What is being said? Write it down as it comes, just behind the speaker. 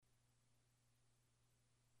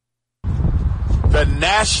The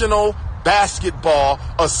National Basketball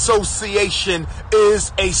Association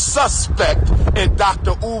is a suspect in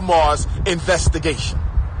Dr. Umar's investigation.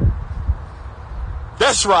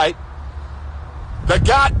 That's right. The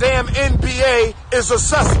goddamn NBA is a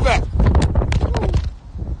suspect.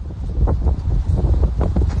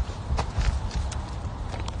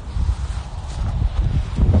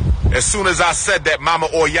 As soon as I said that, Mama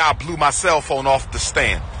Oya blew my cell phone off the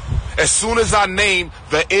stand. As soon as I named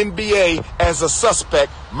the NBA as a suspect,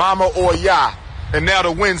 Mama Oya, and now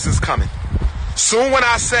the winds is coming. Soon when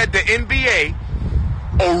I said the NBA,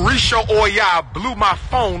 Orisha Oya blew my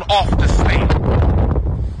phone off the stand.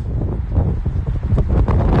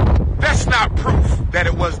 That's not proof that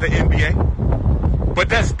it was the NBA, but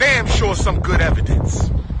that's damn sure some good evidence.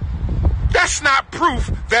 That's not proof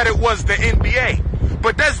that it was the NBA,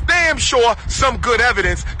 but that's damn sure some good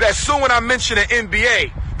evidence that soon when I mention the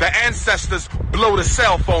NBA, the ancestors blow the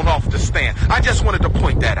cell phone off the stand. I just wanted to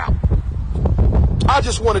point that out.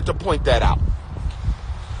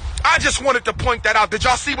 Did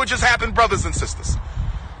y'all see what just happened, brothers and sisters?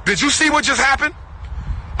 Did you see what just happened?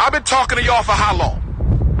 I've been talking to y'all for how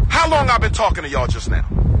long? How long I've been talking to y'all just now?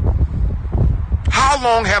 How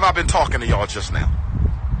long have I been talking to y'all just now?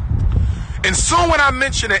 And soon when I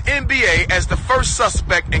mention the NBA as the first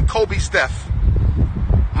suspect in Kobe's death,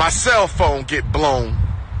 my cell phone get blown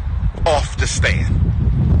off the stand.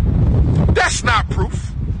 That's not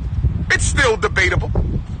proof. It's still debatable,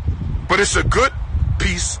 but it's a good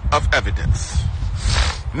piece of evidence.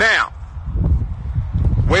 Now,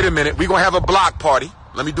 wait a minute. We're going to have a block party.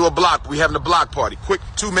 Let me do a block. We're having a block party. Quick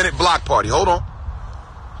 2-minute block party. Hold on.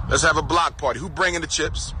 Let's have a block party. Who bringing the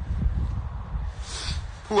chips?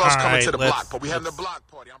 Who else coming to the block party? We having a block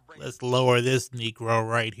party. Let's lower this Negro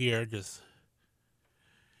right here. Just,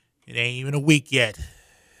 it ain't even a week yet.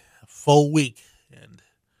 A full week. And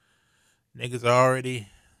niggas are already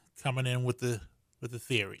coming in with the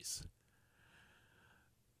theories.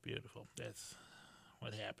 Beautiful. That's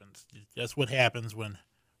what happens. Just what happens when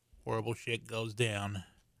horrible shit goes down.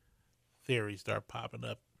 Theories start popping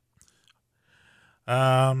up.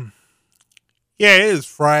 Yeah, it is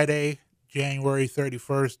Friday, January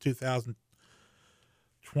 31st,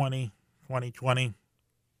 2020.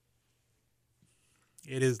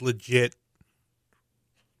 It is legit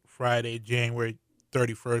Friday, January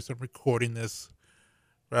 31st. I'm recording this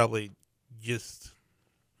probably just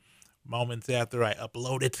moments after I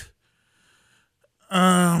upload it.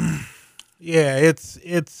 Yeah, it's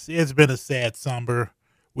been a sad, somber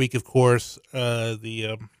week, of course.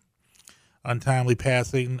 The untimely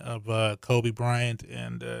passing of Kobe Bryant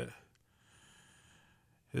and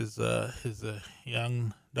his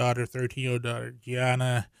young daughter, 13-year-old daughter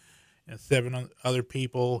Gianna, and 7 other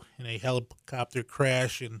people in a helicopter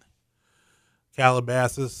crash in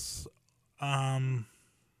Calabasas.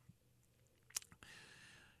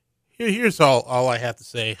 Here's all I have to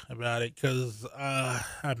say about it, because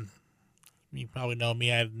you probably know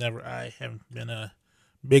me. I haven't been a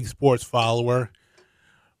big sports follower,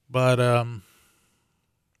 but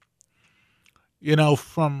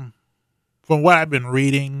from what I've been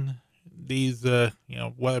reading, these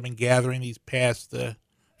what I've been gathering these past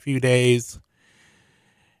few days,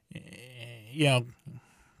 of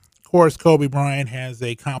course, Kobe Bryant has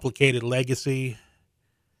a complicated legacy.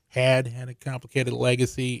 Had a complicated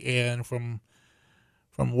legacy, and from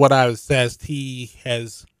what I've assessed, he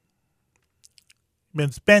has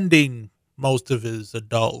been spending most of his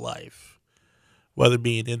adult life, whether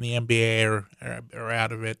being in the NBA or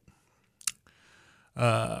out of it,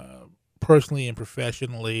 personally and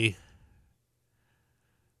professionally,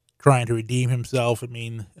 trying to redeem himself. I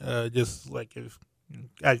mean, just like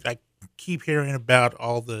I keep hearing about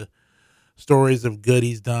all the stories of good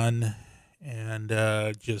he's done. And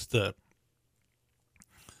just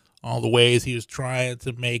all the ways he was trying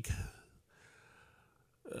to make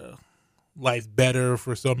life better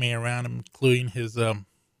for so many around him, including his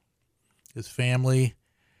family.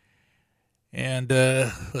 And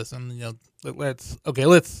listen, let's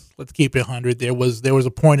keep it 100. There was a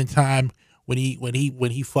point in time when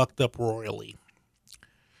he fucked up royally,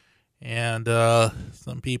 and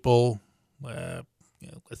some people, let's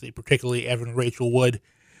say particularly Evan and Rachel Wood,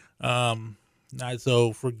 not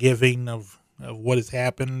so forgiving of what has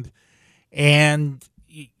happened. And,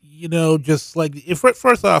 just like,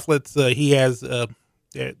 first off, he has,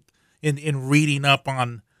 in reading up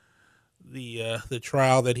on the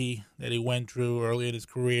trial that he went through early in his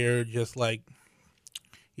career, just like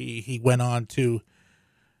he went on to,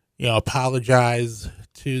 apologize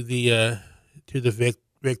to the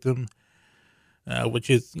victim,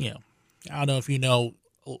 which is, I don't know if you know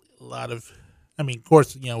a lot of, I mean, of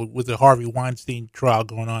course, with the Harvey Weinstein trial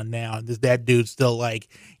going on now, and that dude's still like,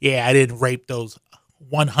 yeah, I didn't rape those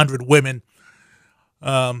 100 women.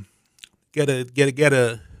 Get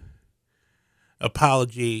a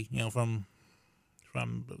apology, from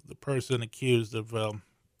the person accused of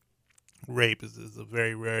rape is a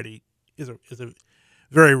very rarity is a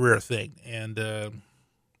very rare thing, and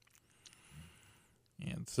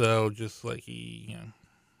so just like it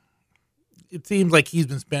seems like he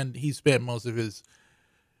spent most of his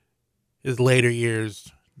later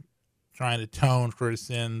years trying to atone for his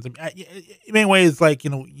sins. I mean, in many ways, like,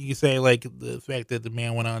 you say, like, the fact that the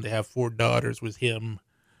man went on to have 4 daughters was him,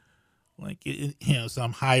 like,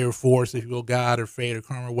 some higher force, if you will, God or fate or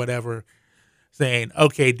karma or whatever, saying,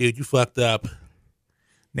 okay, dude, you fucked up.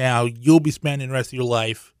 Now you'll be spending the rest of your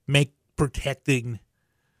life protecting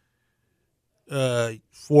 4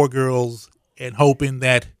 girls and hoping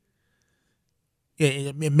that,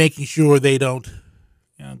 making sure they don't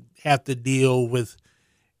have to deal with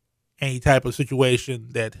any type of situation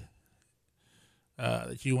that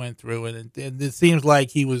you went through, and it seems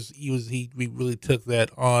like he really took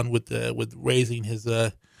that on with raising his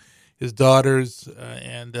daughters,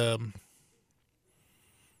 and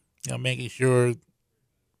making sure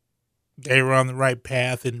they were on the right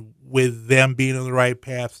path, and with them being on the right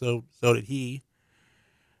path, so did he,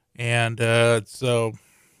 and so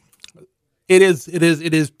it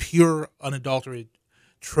is pure unadulterated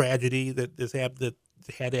tragedy that this happened, that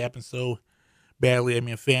had to happen so badly. I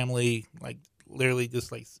mean, a family, like, literally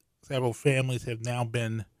just like several families have now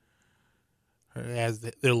been, as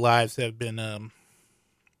their lives have been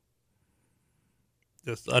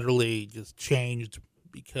just utterly just changed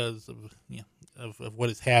because of of what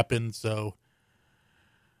has happened. So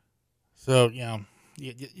you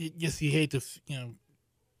hate to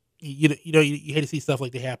you hate to see stuff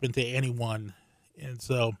like that happen to anyone, and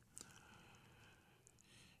so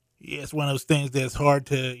yeah, it's one of those things that's hard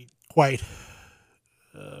to quite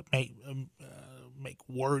make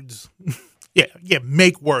words.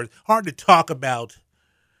 Make words. Hard to talk about,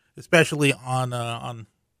 especially on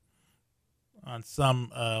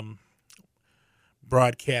some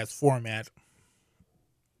broadcast format.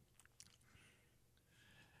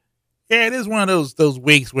 Yeah, it is one of those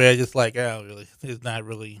weeks where it's just like, oh, really, there's not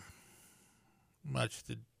really much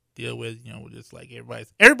to deal with. Just like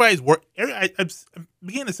everybody's worried. I'm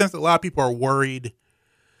beginning to sense that a lot of people are worried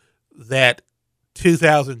that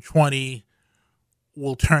 2020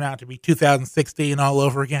 will turn out to be 2016 all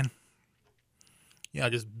over again.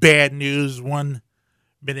 Just bad news one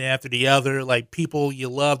minute after the other. Like, people you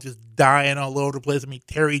love just dying all over the place. I mean,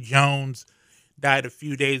 Terry Jones died a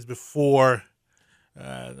few days before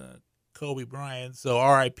Kobe Bryant, so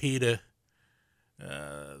R.I.P. to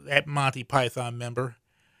that Monty Python member.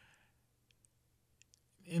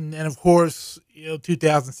 And of course,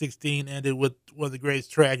 2016 ended with one of the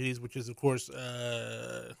greatest tragedies, which is, of course,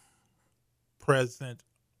 President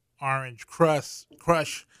Orange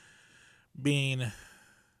Crush being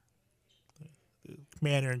the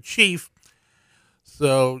commander-in-chief.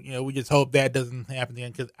 So, we just hope that doesn't happen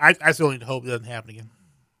again, because I certainly hope it doesn't happen again.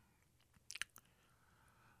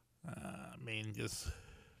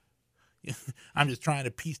 I'm just trying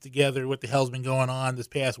to piece together what the hell's been going on this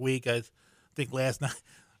past week. I think last night,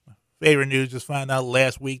 my favorite news, just found out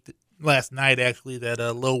last night actually, that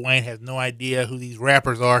Lil Wayne has no idea who these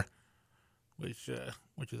rappers are, which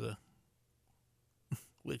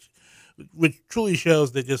truly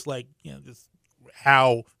shows that just like, just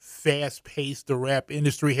how fast paced the rap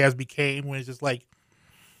industry has become, when it's just like,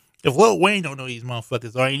 if Lil Wayne don't know who these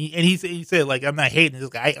motherfuckers are, and he said, like, I'm not hating this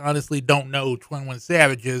guy, I honestly don't know who 21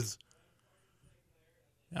 Savage is.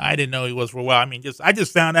 I didn't know he was for a while. I mean, I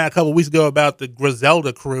just found out a couple weeks ago about the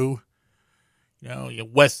Griselda crew, your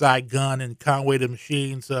West Side Gun and Conway the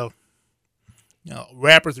Machine. So,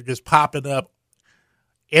 rappers are just popping up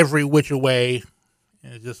every which way,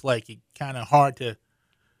 and it's just like kind of hard to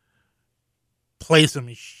place them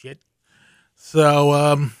and shit.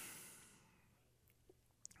 So,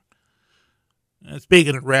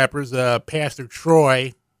 speaking of rappers, Pastor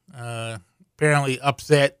Troy apparently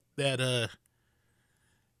upset that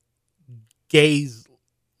gays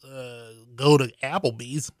go to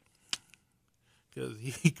Applebee's, because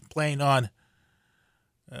he complained on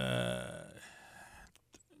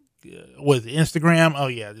was Instagram. Oh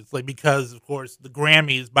yeah, it's like, because of course the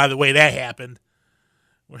Grammys, by the way that happened,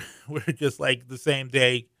 were just like the same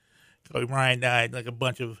day Kobe Bryant died, like a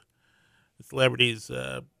bunch of celebrities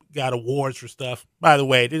got awards for stuff. By the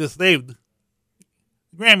way, the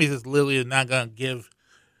Grammys is literally not gonna give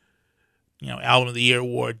Album of the Year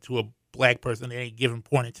award to a black person at any given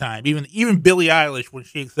point in time. Even Billie Eilish, when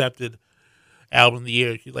she accepted album of the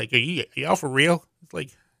year. She's like, are y'all for real?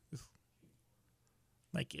 It's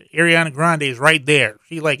like Ariana Grande is right there.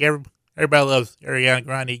 She like everybody loves Ariana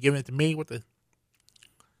Grande. Giving it to me? Give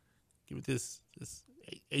it to this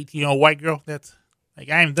 18-year-old white girl? That's like,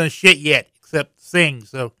 I haven't done shit yet except sing.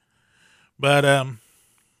 So, but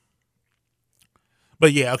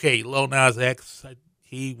yeah, okay. Lil Nas X,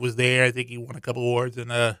 he was there. I think he won a couple awards, and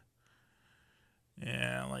yeah,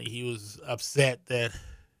 like he was upset that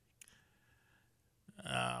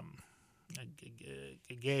a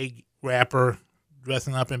gay rapper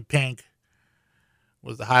dressing up in pink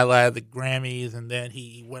was the highlight of the Grammys, and then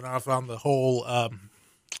he went off on the whole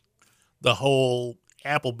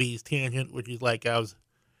Applebee's tangent, which is like, I was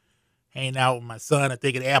hanging out with my son, I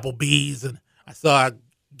think at Applebee's, and I saw a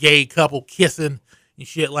gay couple kissing and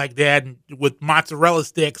shit like that, and with mozzarella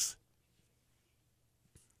sticks,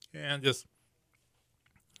 and just,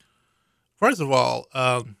 first of all,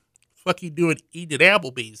 fuck you doing eating at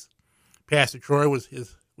Applebee's? Pastor Troy,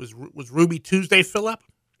 was Ruby Tuesday fill up?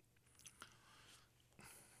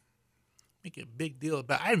 Make a big deal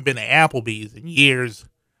about. I haven't been to Applebee's in years.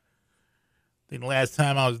 I think the last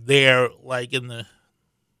time I was there, like in the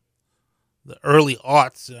early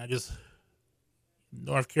aughts, and I just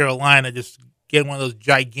North Carolina, just get one of those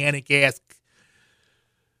gigantic ass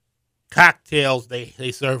cocktails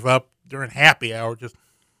they serve up during happy hour. Just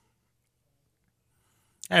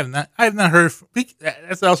I have not heard.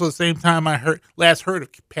 That's also the same time I last heard of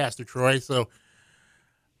Pastor Troy. So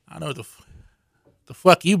I don't know what the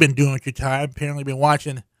fuck you been doing with your time. Apparently been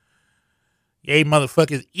watching gay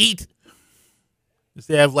motherfuckers eat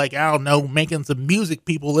instead of, like, I don't know, making some music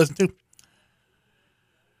people listen to.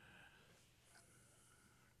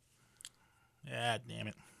 God damn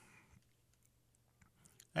it.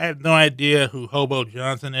 I have no idea who Hobo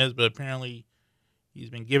Johnson is, but apparently he's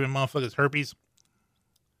been giving motherfuckers herpes.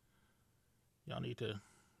 Y'all need to,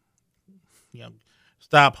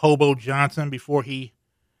 stop Hobo Johnson before he,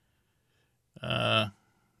 well,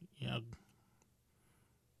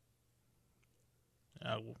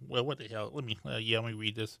 what the hell? Let me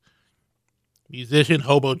read this. Musician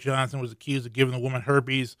Hobo Johnson was accused of giving the woman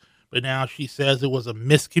herpes, but now she says it was a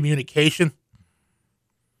miscommunication.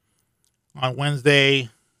 On Wednesday,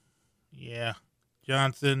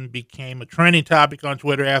 Johnson became a trending topic on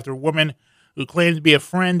Twitter after a woman who claimed to be a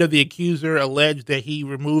friend of the accuser alleged that he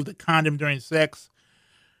removed a condom during sex,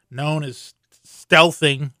 known as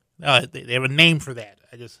stealthing. They have a name for that.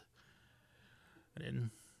 I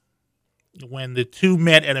didn't. When the two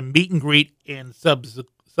met at a meet and greet and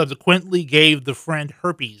subsequently gave the friend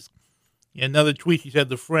herpes. In another tweet, she said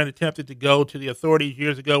the friend attempted to go to the authorities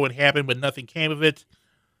years ago what happened, but nothing came of it.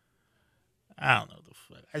 I don't know the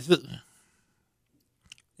fuck.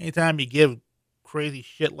 Anytime you give crazy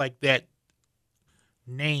shit like that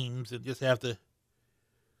names and just have to.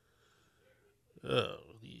 The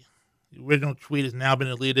original tweet has now been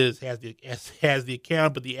deleted. As has the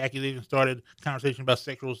account, but the accusation started a conversation about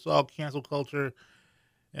sexual assault, cancel culture,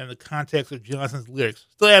 and the context of Johnson's lyrics.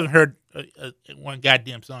 Still haven't heard one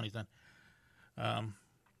goddamn song he's done.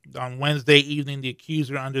 On Wednesday evening, the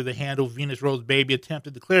accuser under the handle Venus Rose Baby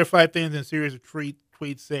attempted to clarify things in a series of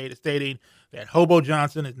tweets stating that Hobo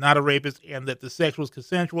Johnson is not a rapist and that the sex was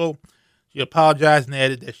consensual. She apologized and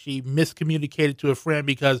added that she miscommunicated to a friend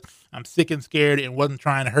because I'm sick and scared and wasn't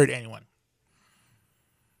trying to hurt anyone.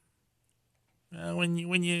 When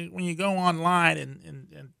you go online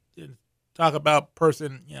and talk about a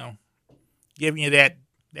person, giving you that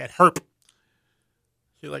herp,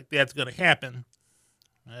 shit like that's gonna happen.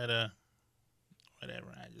 But whatever.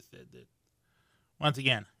 I just said that. Once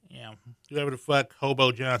again, whoever the fuck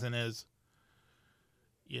Hobo Johnson is,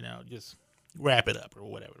 just wrap it up or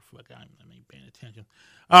whatever the fuck. I ain't paying attention.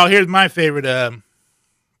 Oh, here's my favorite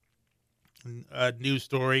news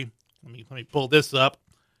story. Let me pull this up.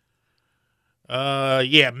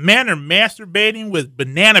 Men are masturbating with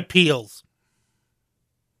banana peels.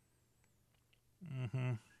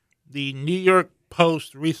 Mm-hmm. The New York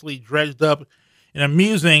Post recently dredged up an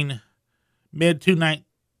amusing mid-2019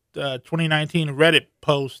 Reddit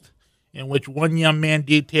post in which one young man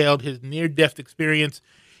detailed his near-death experience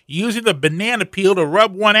using the banana peel to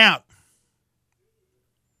rub one out.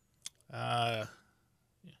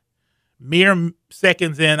 Mere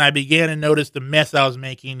seconds in, I began to notice the mess I was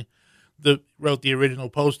making, wrote the original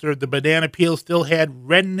poster. The banana peel still had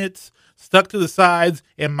remnants stuck to the sides,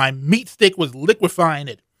 and my meat stick was liquefying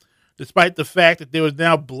it. Despite the fact that there was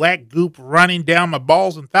now black goop running down my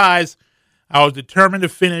balls and thighs, I was determined to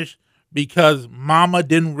finish because mama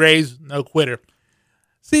didn't raise no quitter.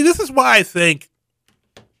 See, this is why I think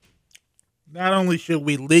not only should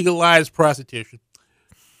we legalize prostitution,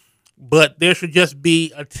 But there should just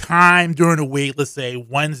be a time during the week, let's say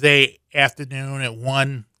Wednesday afternoon at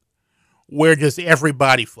 1, where just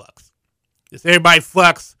everybody fucks. Just everybody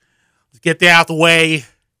fucks. Let's get that out the way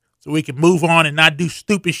so we can move on and not do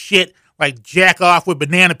stupid shit like jack off with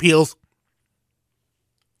banana peels.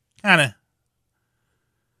 Kind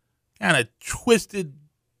of twisted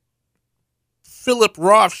Philip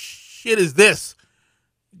Roth shit is this?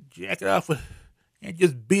 Jack it off with, and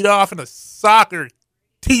just beat off in a soccer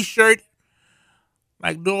t-shirt.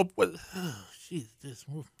 Like, no, what? Oh, jeez, this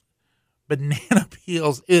banana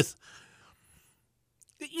peels is,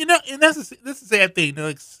 and that's a sad thing.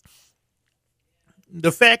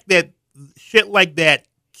 The fact that shit like that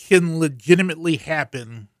can legitimately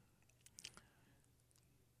happen,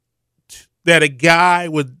 that a guy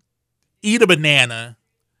would eat a banana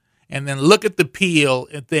and then look at the peel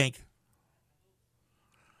and think,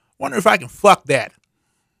 wonder if I can fuck that.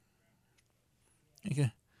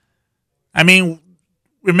 Okay. I mean,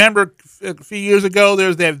 remember a few years ago, there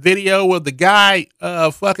was that video of the guy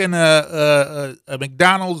fucking a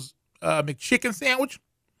McDonald's McChicken sandwich?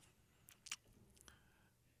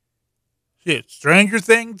 Shit, stranger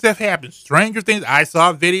things have happened. Stranger things. I saw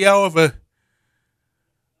a video of a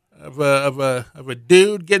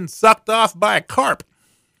dude getting sucked off by a carp.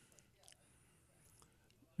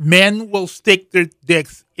 Men will stick their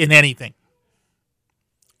dicks in anything.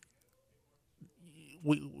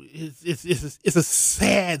 It's a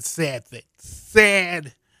sad thing.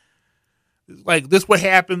 Sad. It's like this. What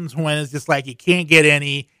happens when it's just like you can't get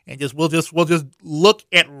any, and we'll just look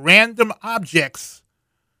at random objects.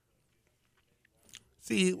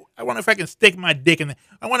 See, I wonder if I can stick my dick in.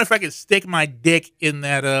 I wonder if I can stick my dick in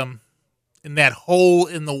that hole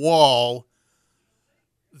in the wall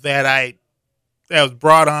that was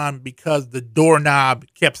brought on because the doorknob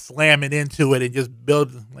kept slamming into it and just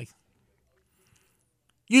building like.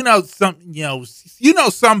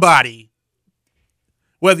 Somebody,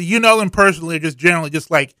 whether you know them personally or just generally, just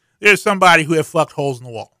like there's somebody who have fucked holes in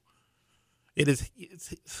the wall.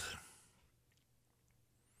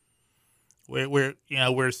 We're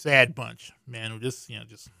a sad bunch, man. We're just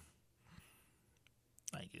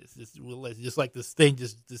like it's just like this thing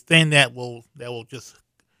that will just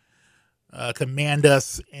command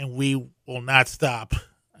us, and we will not stop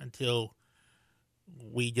until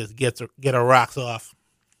we just get our rocks off.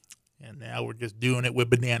 And now we're just doing it with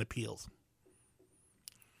banana peels.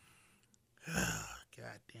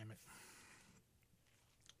 God damn it.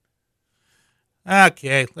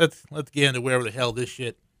 Okay, let's get into wherever the hell this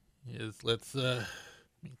shit is. Let's let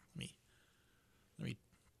me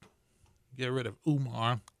get rid of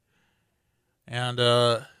Umar. And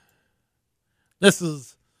this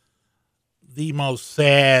is the most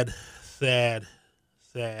sad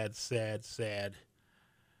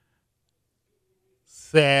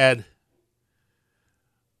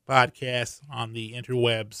podcast on the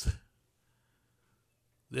interwebs.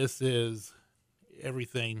 This is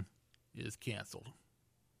Everything is Canceled.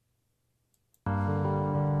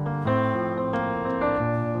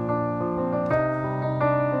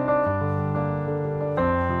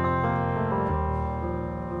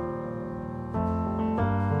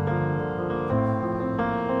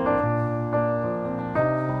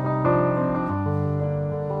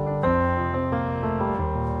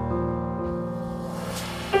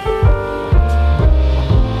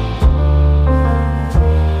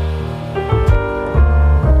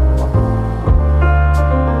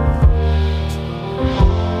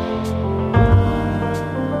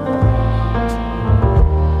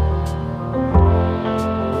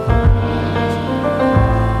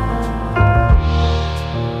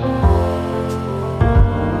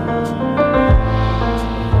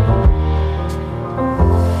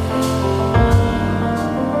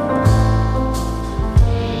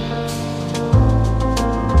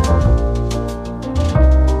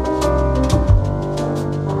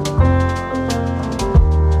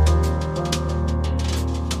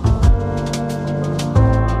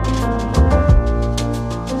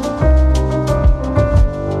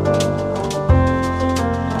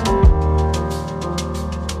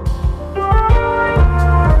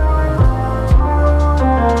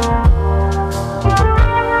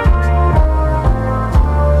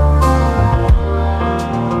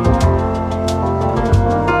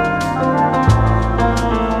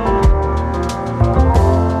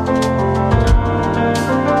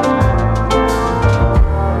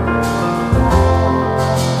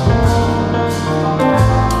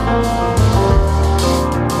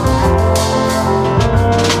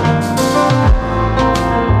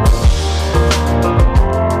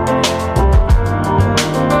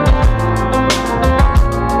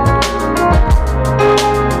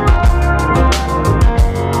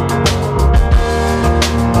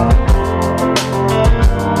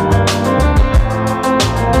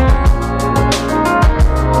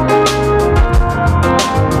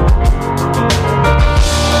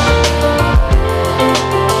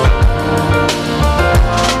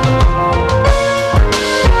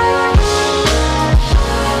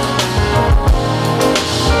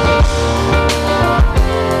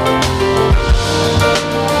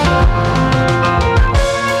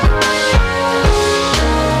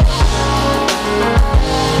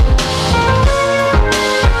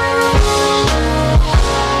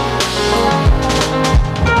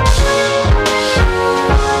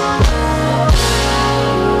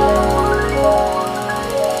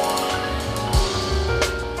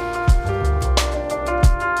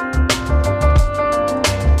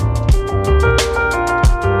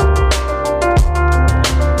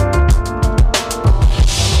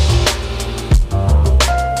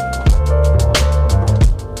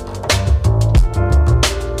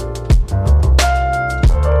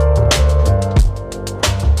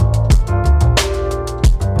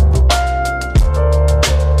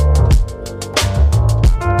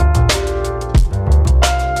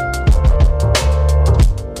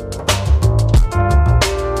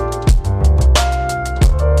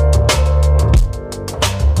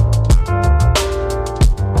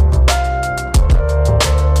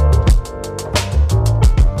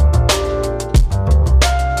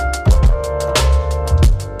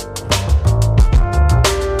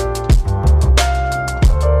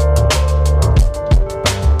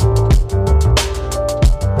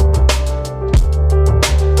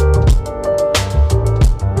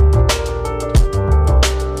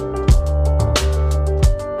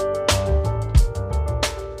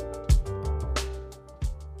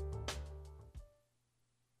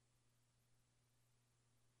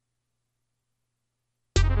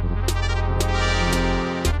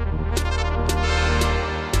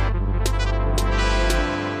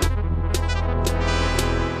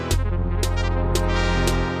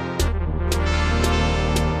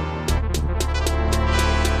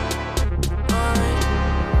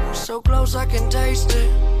 So close I can taste it.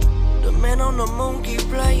 The man on the moon keep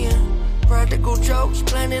playing. Practical jokes,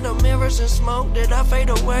 planet of mirrors and smoke that I fade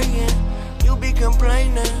away in. You be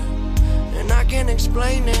complaining, and I can't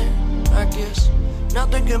explain it. I guess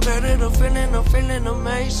nothing compared to the feeling of feeling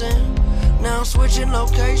amazing. Now I'm switching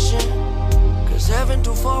location, cause heaven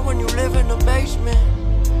too far when you live in the basement.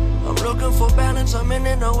 I'm looking for balance, I'm in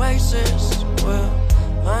an oasis. Well,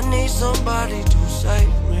 I need somebody to save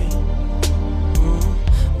me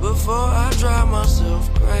before I drive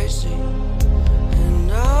myself crazy. And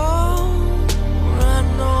oh, I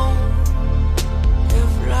know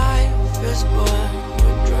if life is but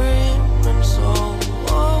a dream, and so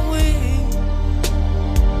are we.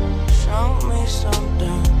 Show me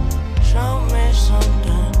something, show me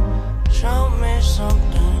something, show me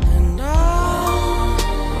something. And oh,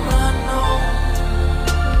 I know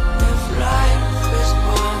if life is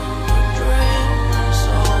but a dream, and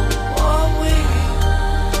so are we.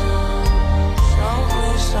 Show me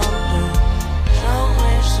something, show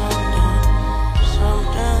me something,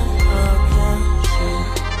 something I can see.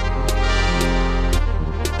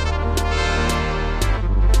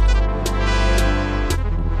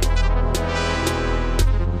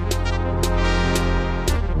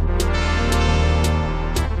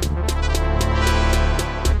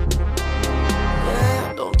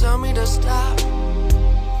 Yeah, don't tell me to stop.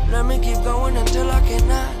 Let me keep going until I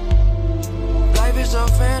cannot. Life is a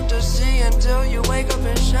fantasy until you wake up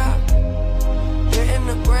in shock. Hitting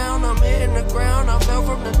the ground, I'm hitting the ground, I fell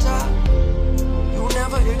from the top. You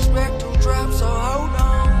never expect to drop, so hold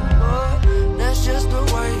on. But that's just the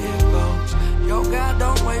way it goes. Yo, God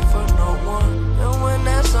don't wait for no one. And when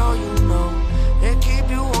that's all you know, it keep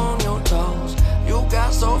you on your toes. You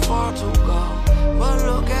got so far to go, but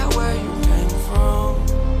look at where you came from.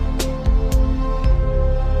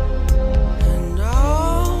 And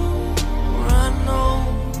oh, I know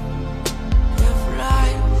if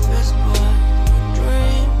life is but a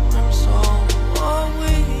dream, and so are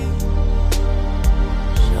we.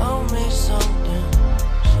 Show me something,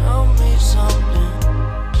 show me something,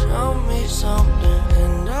 show me something.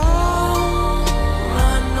 And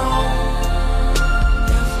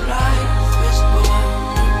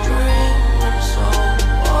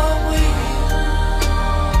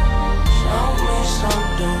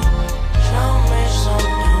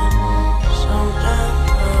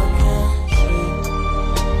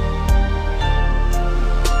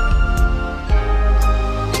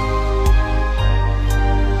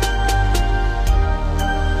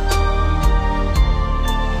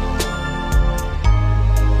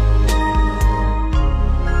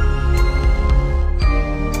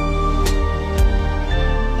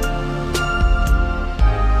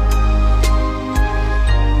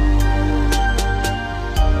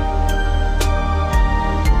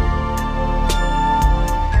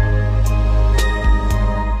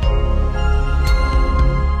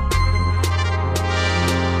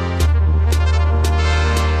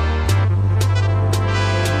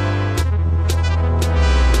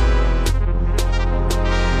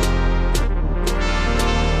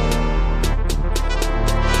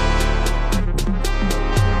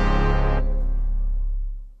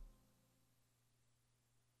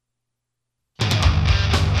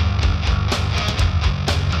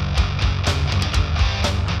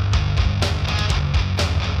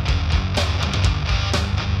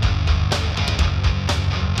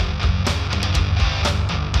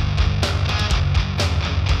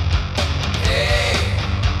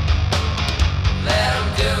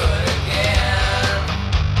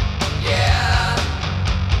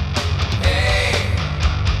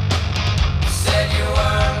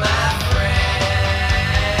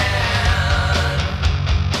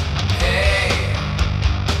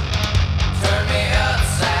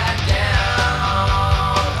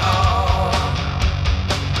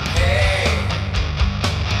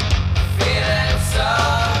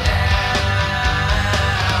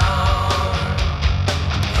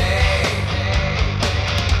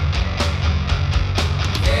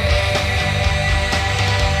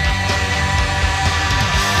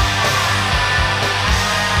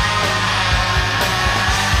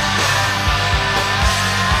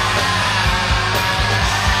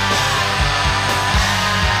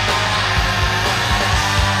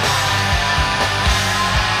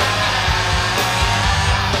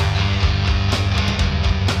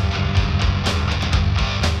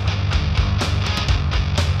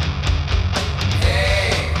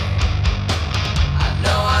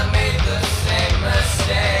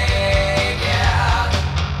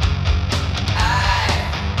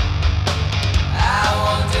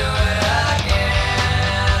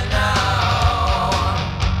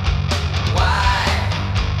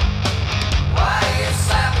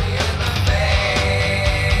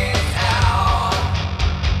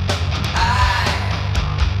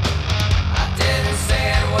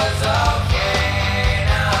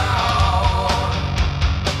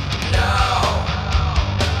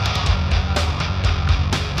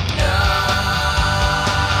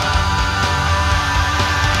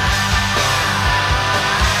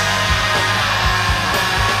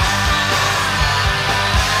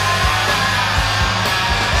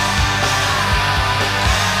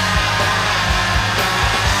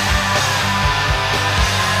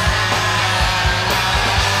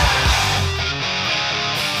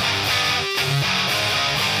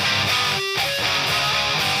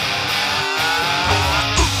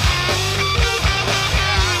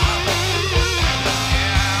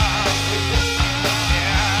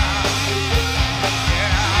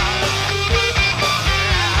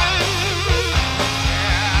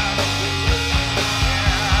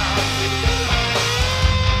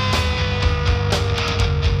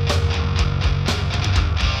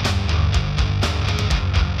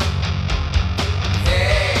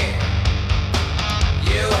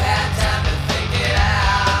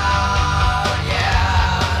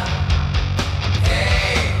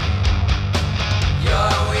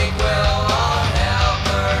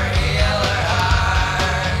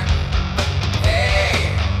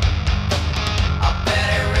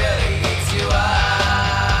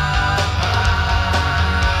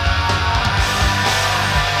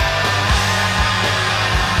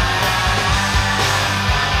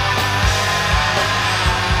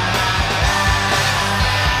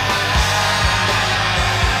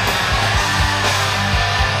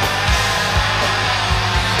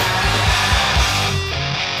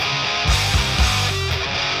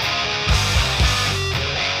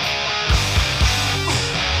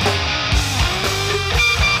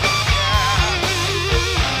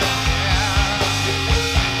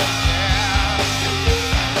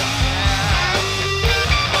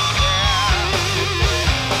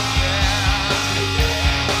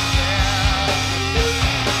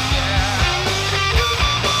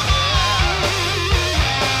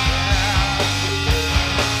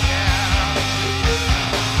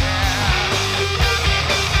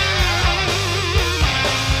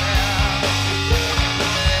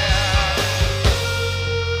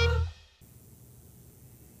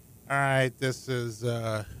All right, this is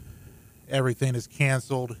Everything is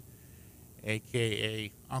Canceled,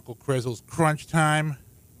 a.k.a. Uncle Crizzle's Crunch Time.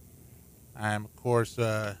 I'm, of course,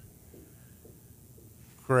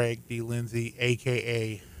 Craig D. Lindsay,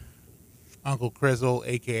 a.k.a. Uncle Crizzle,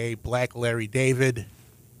 a.k.a. Black Larry David,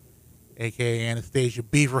 a.k.a. Anastasia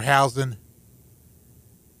Beaverhausen,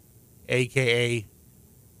 a.k.a.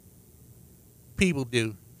 people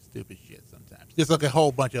do stupid shit sometimes. Just like a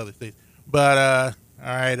whole bunch of other things. But, all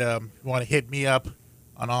right, if you want to hit me up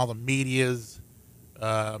on all the medias,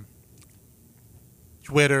 Twitter,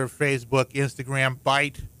 Facebook, Instagram,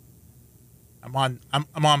 Byte. I'm on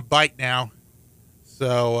Byte now.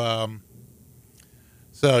 So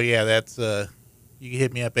yeah, that's you can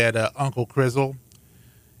hit me up at Uncle Crizzle.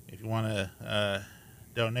 If you want to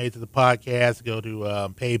donate to the podcast, go to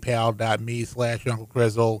paypal.me/Uncle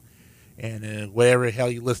Crizzle. And whatever the hell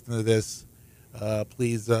you listen to this,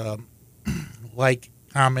 please like,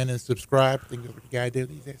 comment, and subscribe. I think that's what you gotta do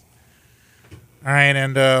these days. All right,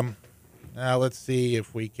 and now let's see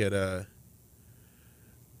if we could. Let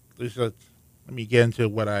me get into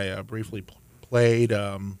what I briefly played.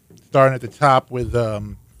 Starting at the top with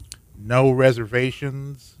No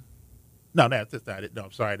Reservations. No, that's not it. No,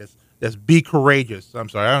 I'm sorry. That's Be Courageous. I'm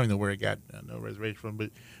sorry. I don't even know where I got No Reservation from,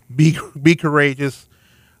 but Be Courageous.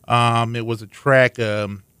 It was a track.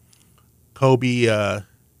 Kobe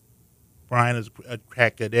Bryant is a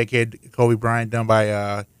track dedicated to Kobe Bryant, done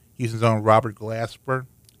by Houston's own Robert Glasper,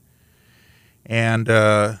 and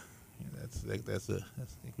that's can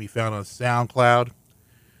be found on SoundCloud.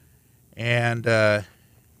 And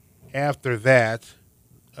after that,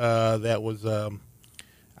 that was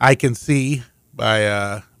I Can See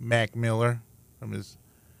by Mac Miller from his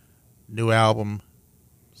new album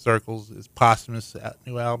Circles, his posthumous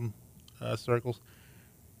new album Circles.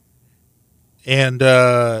 And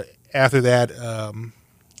after that,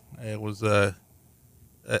 it was a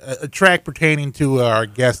track pertaining to our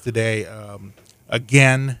guest today,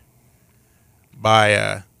 Again,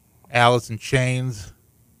 by Alice in Chains,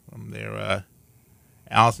 from their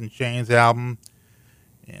Alice in Chains album.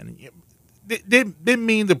 And didn't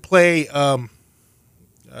mean to play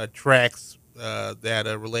tracks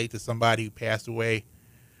that relate to somebody who passed away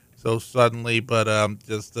so suddenly, but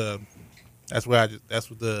just that's what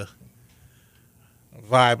the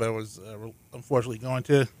vibe I was unfortunately going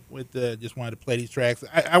to with. Just wanted to play these tracks.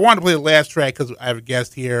 I wanted to play the last track because I have a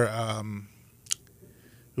guest here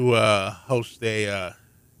who hosts a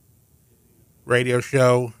radio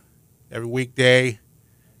show every weekday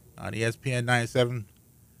on ESPN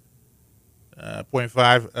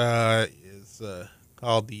 97.5. It's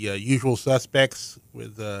called The Usual Suspects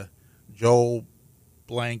with Joel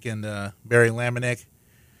Blank and Barry Lamanek,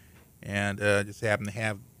 and just happen to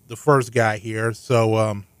have the first guy here.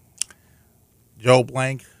 So, Joel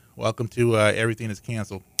Blank, welcome to Everything is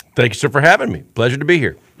Canceled. Thank you, sir, for having me. Pleasure to be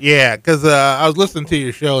here. Yeah, because I was listening to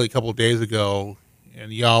your show a couple of days ago,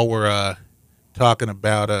 and y'all were talking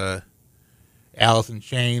about Alice in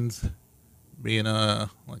Chains being like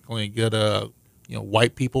only a good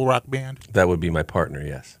white people rock band. That would be my partner,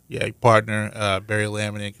 yes. Yeah, your partner Barry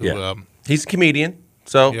Lamanek. Who, he's a comedian,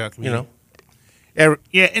 so comedian. And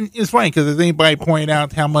it's funny because does anybody point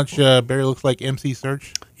out how much Barry looks like MC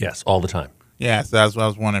Search? Yes, all the time. Yeah, so that's what I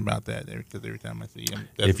was wondering about that. Because every time I see him,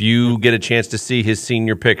 if you get a chance to see his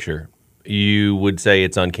senior picture, you would say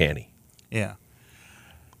it's uncanny. Yeah,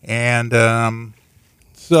 and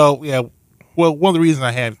so yeah, well, one of the reasons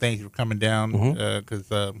I have thank you for coming down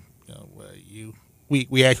because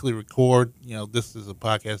we actually record. This is a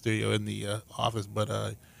podcast studio in the office, but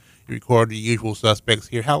you record The Usual Suspects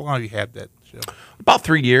here. How long have you had that show? About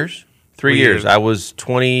 3 years. 3 years. I was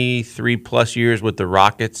 23 plus years with the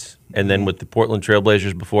Rockets, and then with the Portland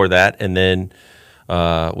Trailblazers before that, and then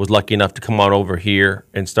was lucky enough to come on over here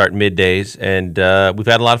and start middays, and we've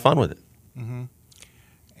had a lot of fun with it. Mm-hmm.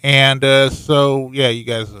 And so, yeah, you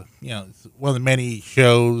guys, it's one of the many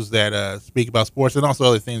shows that speak about sports and also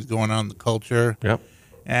other things going on in the culture. Yep.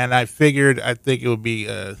 And I figured I think it would be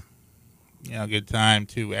a good time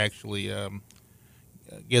to actually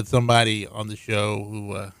get somebody on the show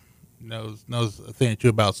who knows a thing or two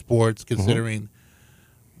about sports, considering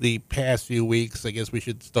the past few weeks. I guess we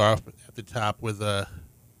should start at the top with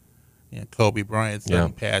Kobe Bryant's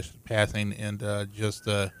passing, and just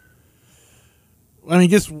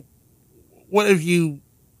what have you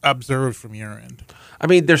observed from your end? I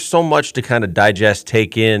mean, there's so much to kind of digest,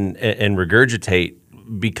 take in, and regurgitate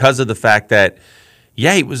because of the fact that,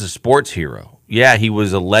 yeah, he was a sports hero. Yeah, he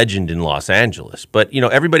was a legend in Los Angeles. But,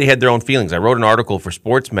 everybody had their own feelings. I wrote an article for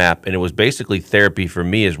Sports Map, and it was basically therapy for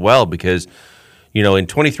me as well because, in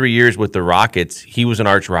 23 years with the Rockets, he was an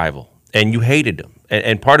arch rival, and you hated him.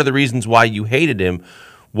 And part of the reasons why you hated him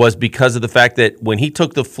was because of the fact that when he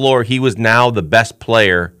took the floor, he was now the best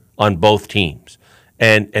player on both teams.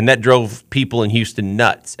 And that drove people in Houston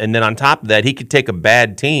nuts. And then on top of that, he could take a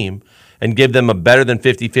bad team and give them a better than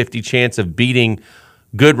 50-50 chance of beating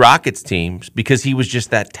good Rockets teams because he was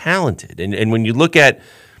just that talented. And when you look at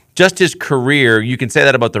just his career, you can say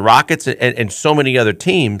that about the Rockets and so many other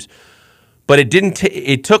teams, but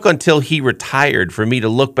it took until he retired for me to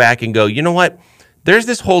look back and go, you know what? There's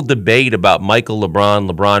this whole debate about Michael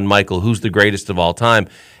LeBron Michael, who's the greatest of all time.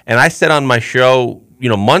 And I said on my show,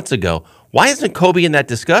 months ago, why isn't Kobe in that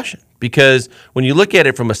discussion? Because when you look at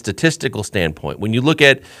it from a statistical standpoint, when you look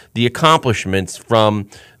at the accomplishments from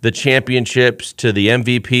the championships to the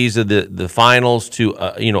MVPs of the finals to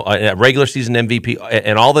a regular season MVP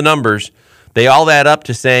and all the numbers, they all add up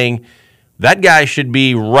to saying that guy should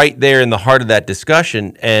be right there in the heart of that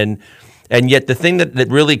discussion. And yet the thing that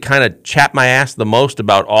really kind of chapped my ass the most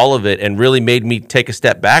about all of it and really made me take a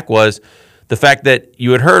step back was the fact that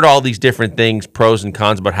you had heard all these different things, pros and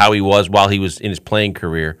cons, about how he was while he was in his playing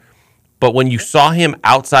career. But when you saw him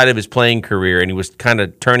outside of his playing career and he was kind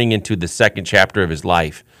of turning into the second chapter of his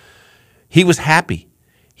life, he was happy.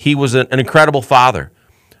 He was an incredible father.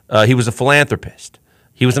 He was a philanthropist.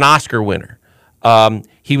 He was an Oscar winner.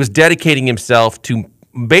 He was dedicating himself to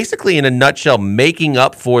basically, in a nutshell, making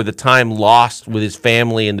up for the time lost with his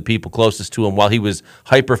family and the people closest to him while he was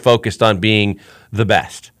hyper-focused on being the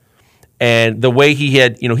best. And the way he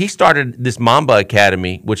had, he started this Mamba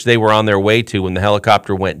Academy, which they were on their way to when the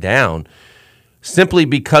helicopter went down, simply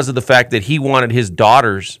because of the fact that he wanted his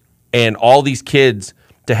daughters and all these kids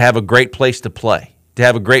to have a great place to play, to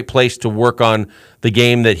have a great place to work on the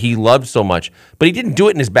game that he loved so much. But he didn't do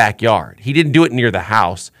it in his backyard. He didn't do it near the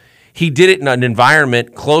house. He did it in an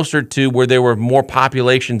environment closer to where there were more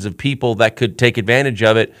populations of people that could take advantage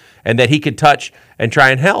of it and that he could touch and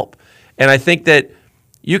try and help. And I think that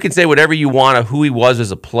you can say whatever you want of who he was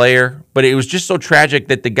as a player, but it was just so tragic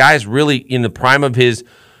that the guy's really in the prime of his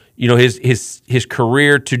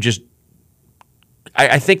career to just.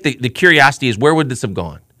 I think the curiosity is, where would this have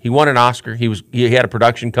gone? He won an Oscar. He had a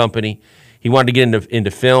production company. He wanted to get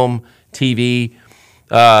into film, TV.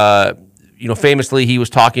 Famously, he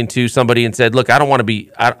was talking to somebody and said, "Look, I don't want to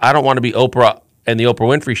be Oprah and the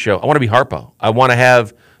Oprah Winfrey Show. I want to be Harpo. I want to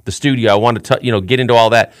have the studio. I want to get into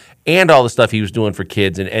all that." And all the stuff he was doing for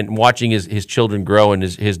kids and watching his children grow. And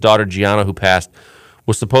his daughter, Gianna, who passed,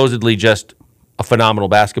 was supposedly just a phenomenal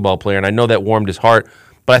basketball player. And I know that warmed his heart.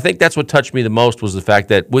 But I think that's what touched me the most was the fact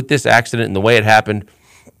that with this accident and the way it happened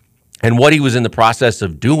and what he was in the process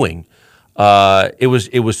of doing, it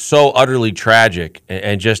was so utterly tragic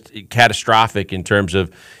and just catastrophic in terms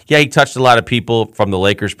of, he touched a lot of people from the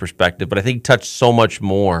Lakers' perspective, but I think he touched so much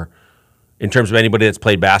more in terms of anybody that's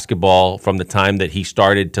played basketball from the time that he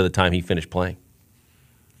started to the time he finished playing.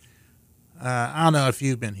 I don't know if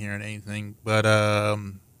you've been hearing anything, but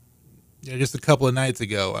just a couple of nights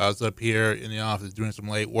ago, I was up here in the office doing some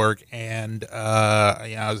late work, and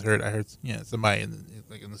I heard somebody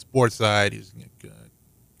in the sports side, he was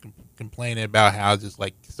complaining about how it's just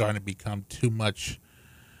like starting to become too much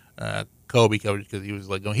Kobe coverage, because he was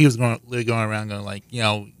going around going like,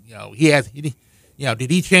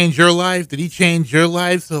 did he change your life? Did he change your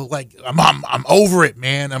life? So like, I'm over it,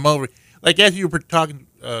 man. I'm over it. Like, as you were talking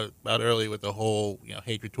about earlier with the whole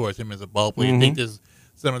hatred towards him as a ball player, I think there's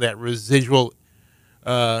some of that residual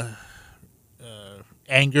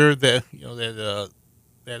anger that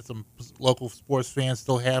that some local sports fans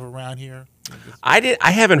still have around here. I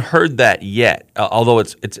haven't heard that yet, although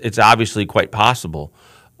it's obviously quite possible.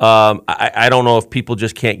 I don't know if people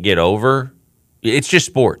just can't get over. It's just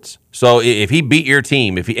sports. So if he beat your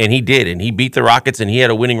team, and he did, and he beat the Rockets, and he had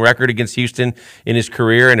a winning record against Houston in his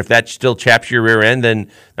career, and if that still chaps your rear end, then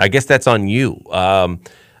I guess that's on you.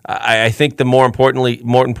 I think more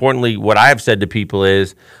importantly, what I have said to people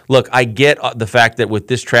is, look, I get the fact that with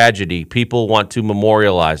this tragedy, people want to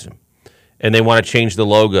memorialize him, and they want to change the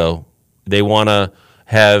logo. They want to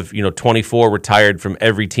have 24 retired from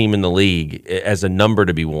every team in the league as a number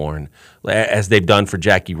to be worn, as they've done for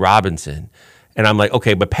Jackie Robinson. And I'm like,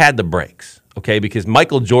 okay, but pad the brakes, okay? Because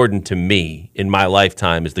Michael Jordan, to me, in my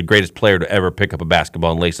lifetime, is the greatest player to ever pick up a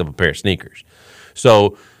basketball and lace up a pair of sneakers.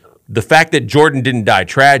 So the fact that Jordan didn't die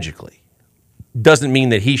tragically doesn't mean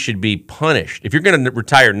that he should be punished. If you're going to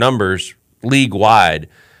retire numbers league-wide,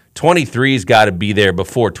 23's got to be there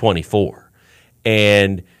before 24.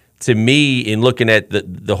 And to me, in looking at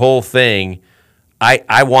the whole thing,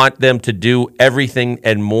 I want them to do everything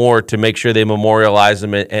and more to make sure they memorialize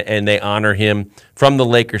him and they honor him from the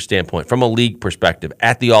Lakers standpoint, from a league perspective,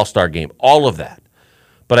 at the All-Star game, all of that.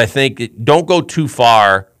 But I think don't go too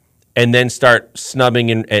far and then start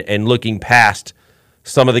snubbing and looking past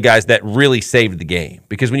some of the guys that really saved the game.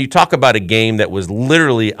 Because when you talk about a game that was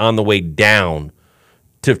literally on the way down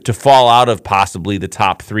to fall out of possibly the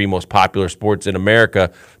top 3 most popular sports in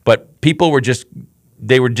America, but people were just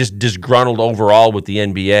disgruntled overall with the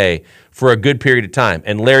NBA for a good period of time.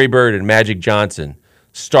 And Larry Bird and Magic Johnson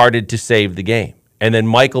started to save the game. And then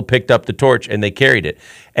Michael picked up the torch and they carried it.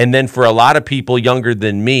 And then for a lot of people younger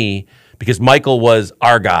than me, because Michael was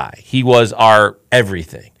our guy, he was our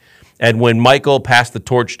everything. And when Michael passed the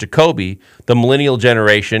torch to Kobe, the millennial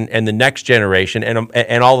generation and the next generation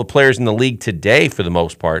and all the players in the league today, for the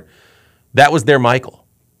most part, that was their Michael.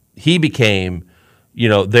 He became,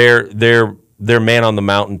 their man on the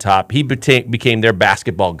mountaintop. He became their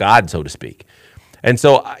basketball god, so to speak. And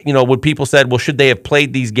so, when people said, well, should they have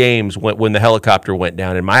played these games when the helicopter went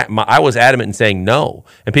down? And I was adamant in saying no.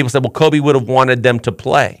 And people said, well, Kobe would have wanted them to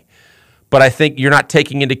play. But I think you're not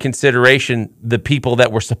taking into consideration the people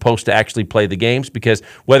that were supposed to actually play the games, because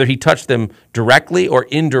whether he touched them directly or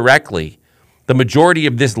indirectly, the majority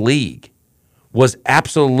of this league was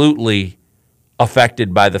absolutely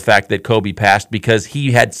affected by the fact that Kobe passed, because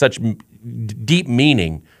he had such deep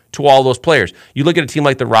meaning to all those players. You look at a team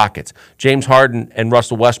like the Rockets, James Harden and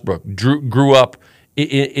Russell Westbrook grew up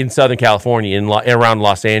in Southern California, around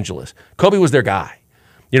Los Angeles. Kobe was their guy.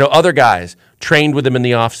 Other guys trained with him in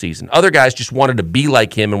the offseason. Other guys just wanted to be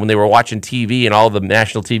like him, and when they were watching TV and all the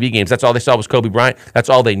national TV games, that's all they saw was Kobe Bryant. That's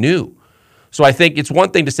all they knew. So I think it's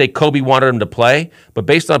one thing to say Kobe wanted him to play, but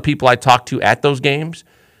based on people I talked to at those games,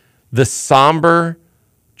 the somber,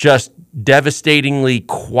 just devastatingly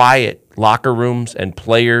quiet locker rooms and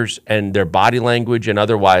players and their body language and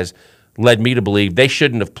otherwise led me to believe they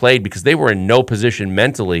shouldn't have played, because they were in no position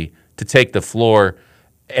mentally to take the floor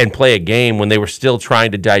and play a game when they were still trying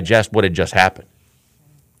to digest what had just happened.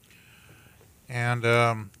 And,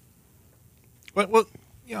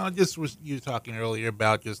 just was you talking earlier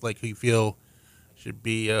about just like who you feel should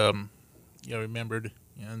be, remembered,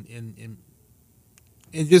 and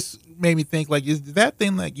it just made me think, like, is that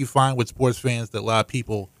thing that you find with sports fans that a lot of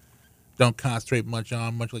people don't concentrate much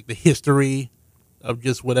on, much like the history of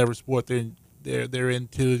just whatever sport they're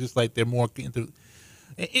into, just like they're more into.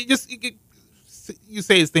 You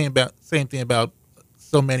say the same thing about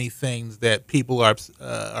so many things that people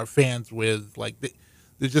are fans with, like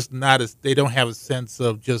they're just not as, they don't have a sense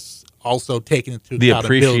of just also taking into the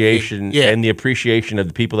appreciation and the appreciation of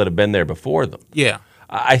the people that have been there before them. Yeah.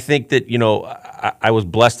 I think that, I was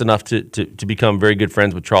blessed enough to become very good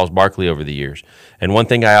friends with Charles Barkley over the years. And one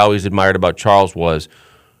thing I always admired about Charles was,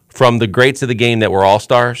 from the greats of the game that were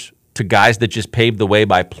all-stars to guys that just paved the way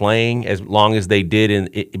by playing as long as they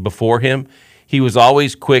did before him, he was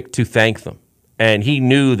always quick to thank them. And he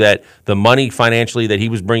knew that the money financially that he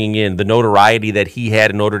was bringing in, the notoriety that he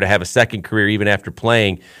had in order to have a second career even after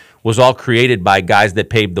playing, was all created by guys that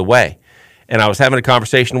paved the way. And I was having a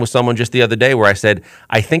conversation with someone just the other day where I said,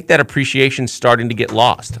 I think that appreciation's starting to get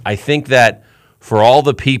lost. I think that for all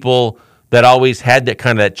the people that always had that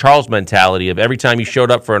kind of that Charles mentality of every time you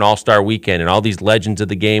showed up for an all-star weekend and all these legends of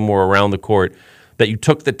the game were around the court, that you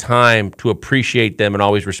took the time to appreciate them and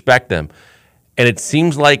always respect them. And it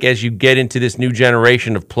seems like as you get into this new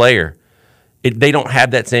generation of player, they don't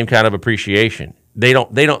have that same kind of appreciation. They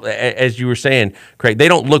don't, as you were saying, Craig, they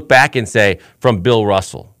don't look back and say, from Bill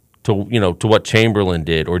Russell to what Chamberlain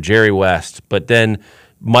did or Jerry West, but then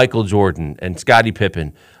Michael Jordan and Scottie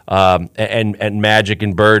Pippen and Magic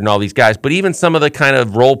and Bird and all these guys. But even some of the kind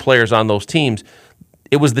of role players on those teams,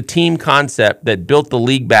 it was the team concept that built the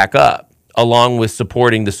league back up, along with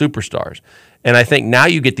supporting the superstars. And I think now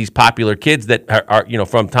you get these popular kids that are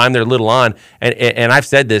from time they're little on. And I've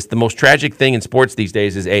said this, the most tragic thing in sports these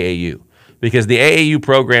days is AAU. Because the AAU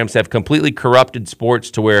programs have completely corrupted sports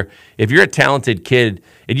to where if you're a talented kid,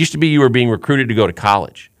 it used to be you were being recruited to go to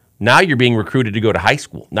college. Now you're being recruited to go to high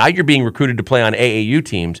school. Now you're being recruited to play on AAU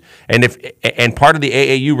teams. And part of the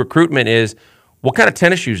AAU recruitment is, what kind of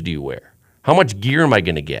tennis shoes do you wear? How much gear am I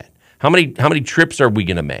going to get? How many trips are we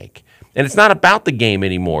going to make? And it's not about the game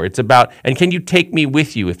anymore. It's about, and can you take me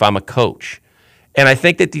with you if I'm a coach? And I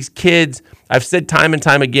think that these kids, I've said time and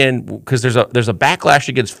time again, because there's a backlash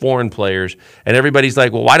against foreign players, and everybody's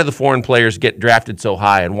like, well, why do the foreign players get drafted so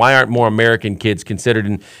high? And why aren't more American kids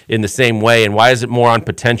considered in the same way? And why is it more on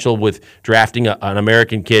potential with drafting an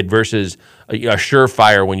American kid versus a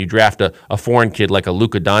surefire when you draft a foreign kid like a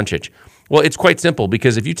Luka Doncic? Well, it's quite simple,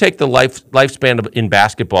 because if you take the lifespan in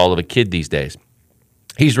basketball of a kid these days,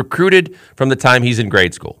 He's recruited from the time he's in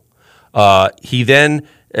grade school. He then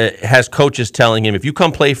has coaches telling him, if you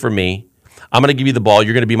come play for me, I'm going to give you the ball.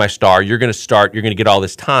 You're going to be my star. You're going to start. You're going to get all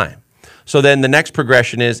this time. So then the next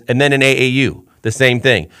progression is, and then in AAU, the same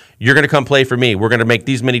thing. You're going to come play for me. We're going to make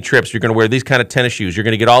these many trips. You're going to wear these kind of tennis shoes. You're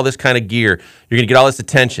going to get all this kind of gear. You're going to get all this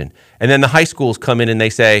attention. And then the high schools come in and they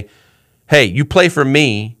say, hey, you play for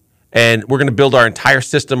me, and we're going to build our entire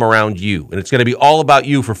system around you. And it's going to be all about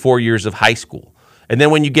you for 4 years of high school. And then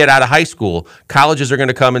when you get out of high school, colleges are going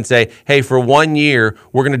to come and say, hey, for 1 year,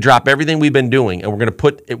 we're going to drop everything we've been doing, and we're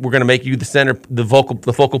going to make you the center, the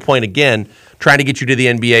focal point again, trying to get you to the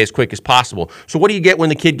NBA as quick as possible. So what do you get when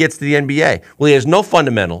the kid gets to the NBA? Well, he has no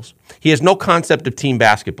fundamentals. He has no concept of team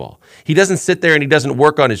basketball. He doesn't sit there and he doesn't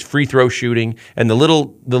work on his free throw shooting and the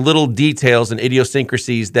little details and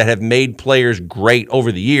idiosyncrasies that have made players great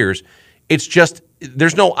over the years. It's just,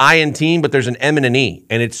 there's no I in team, but there's an M and an E.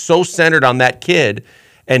 And it's so centered on that kid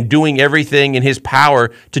and doing everything in his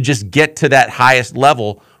power to just get to that highest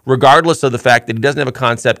level, regardless of the fact that he doesn't have a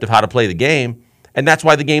concept of how to play the game. And that's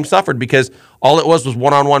why the game suffered, because all it was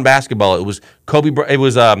one-on-one basketball. It was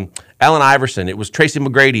Allen Iverson. It was Tracy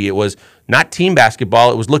McGrady. It was not team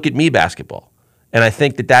basketball. It was look at me basketball. And I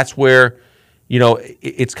think that that's where,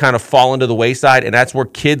 it's kind of fallen to the wayside, and that's where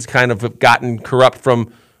kids kind of have gotten corrupt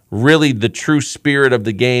from really the true spirit of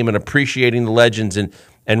the game and appreciating the legends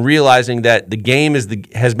and realizing that the game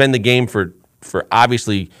has been the game for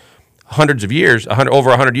obviously hundreds of years, over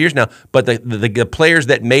 100 years now. But the players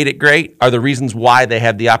that made it great are the reasons why they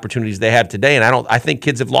have the opportunities they have today. And I think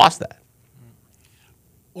kids have lost that.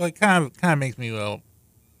 Well, it kind of makes me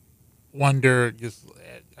wonder. Just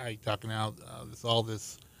talking now, all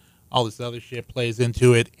this other shit plays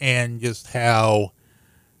into it, and just how.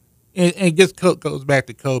 It just goes back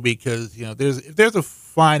to Kobe, because if there's a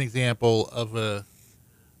fine example of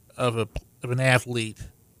an athlete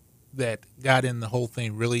that got in the whole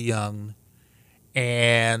thing really young,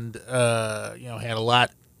 and had a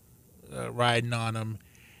lot riding on him,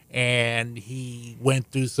 and he went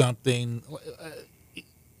through something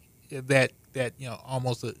that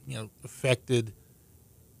almost affected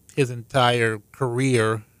his entire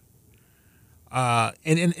career. And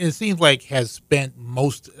it seems like has spent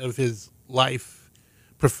most of his life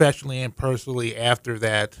professionally and personally after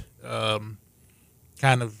that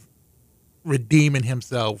kind of redeeming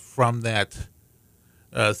himself from that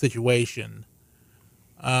situation.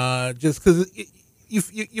 Just because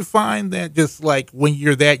you find that just like when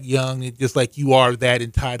you're that young, it's just like you are that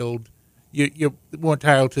entitled. You're more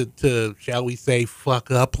entitled to, shall we say,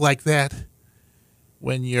 fuck up like that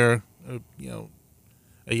when you're,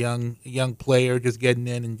 a young player just getting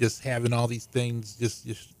in and just having all these things just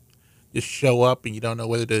show up, and you don't know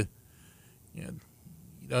whether to, you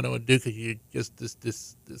don't know what to do because you're just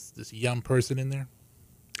this young person in there.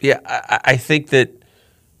 Yeah, I think that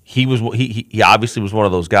he obviously was one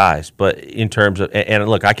of those guys, but in terms of, and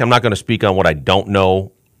look, I'm not going to speak on what I don't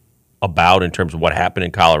know about in terms of what happened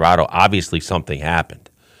in Colorado. Obviously, something happened,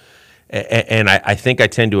 and I think I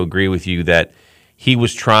tend to agree with you that he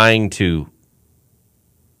was trying to.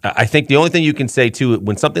 I think the only thing you can say, too,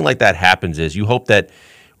 when something like that happens is you hope that,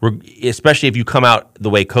 especially if you come out the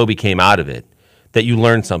way Kobe came out of it, that you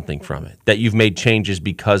learn something from it, that you've made changes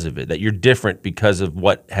because of it, that you're different because of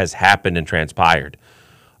what has happened and transpired.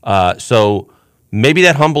 So maybe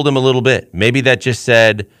that humbled him a little bit. Maybe that just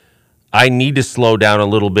said, I need to slow down a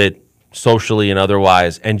little bit socially and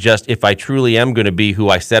otherwise, and just if I truly am going to be who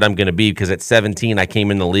I said I'm going to be, because at 17 I came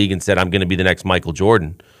in the league and said I'm going to be the next Michael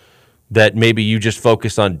Jordan, that maybe you just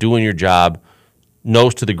focus on doing your job,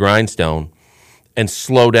 nose to the grindstone, and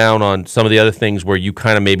slow down on some of the other things where you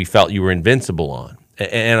kind of maybe felt you were invincible on.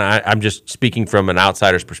 And I'm just speaking from an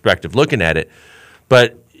outsider's perspective looking at it.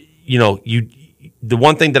 But, the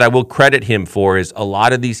one thing that I will credit him for is a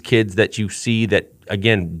lot of these kids that you see that,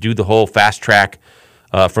 again, do the whole fast track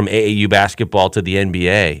from AAU basketball to the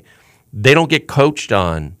NBA, they don't get coached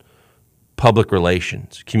on public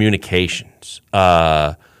relations, communications,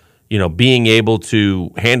 being able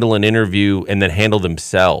to handle an interview and then handle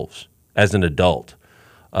themselves as an adult.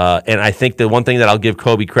 And I think the one thing that I'll give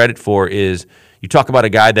Kobe credit for is you talk about a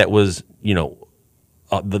guy that was,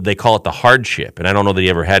 they call it the hardship. And I don't know that he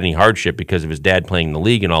ever had any hardship because of his dad playing in the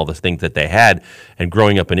league and all the things that they had and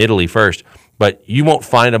growing up in Italy first. But you won't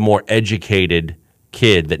find a more educated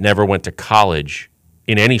kid that never went to college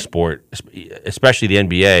in any sport, especially the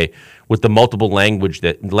NBA, with the multiple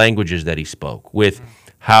languages that he spoke, with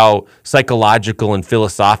how psychological and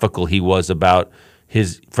philosophical he was about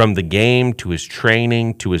from the game to his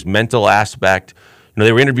training to his mental aspect.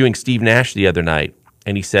 They were interviewing Steve Nash the other night,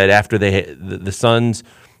 and he said after the Suns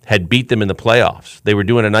had beat them in the playoffs. They were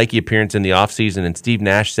doing a Nike appearance in the offseason, and Steve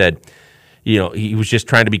Nash said, he was just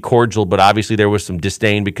trying to be cordial, but obviously there was some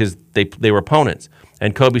disdain because they were opponents.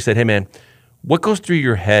 And Kobe said, hey, man, what goes through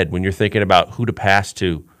your head when you're thinking about who to pass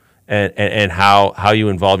to and how you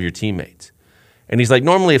involve your teammates? And he's like,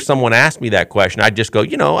 normally if someone asked me that question, I'd just go,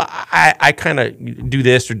 I kind of do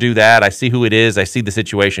this or do that. I see who it is. I see the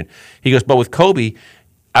situation. He goes, but with Kobe,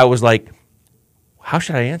 I was like, how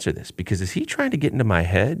should I answer this? Because is he trying to get into my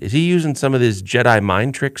head? Is he using some of this Jedi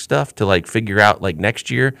mind trick stuff to like figure out like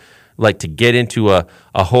next year, like to get into a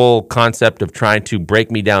whole concept of trying to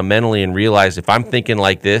break me down mentally and realize if I'm thinking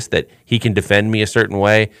like this, that he can defend me a certain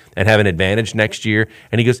way and have an advantage next year?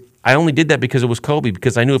 And he goes, I only did that because it was Kobe,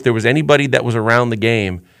 because I knew if there was anybody that was around the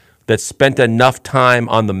game that spent enough time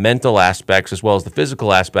on the mental aspects as well as the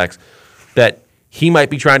physical aspects, that he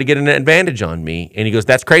might be trying to get an advantage on me. And he goes,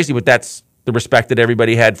 that's crazy, but that's the respect that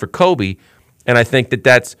everybody had for Kobe. And I think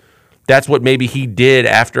that's what maybe he did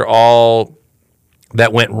after all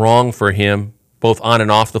that went wrong for him, both on and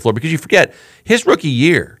off the floor. Because you forget, his rookie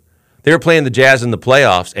year, they were playing the Jazz in the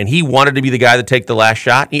playoffs, and he wanted to be the guy to take the last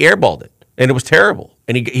shot, and he airballed it. And it was terrible.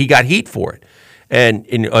 And he got heat for it. And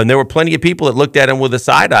there were plenty of people that looked at him with a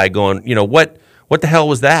side eye going, what the hell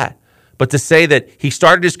was that? But to say that he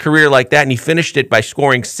started his career like that and he finished it by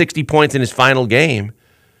scoring 60 points in his final game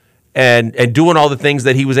and doing all the things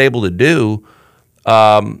that he was able to do,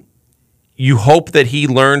 you hope that he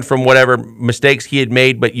learned from whatever mistakes he had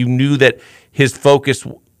made, but you knew that his focus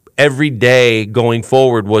every day going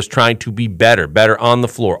forward was trying to be better on the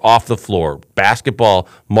floor, off the floor, basketball,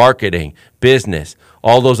 marketing, business,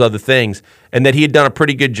 all those other things, and that he had done a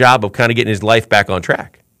pretty good job of kind of getting his life back on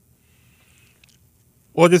track.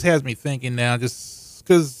 Well, it just has me thinking now, just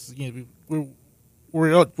because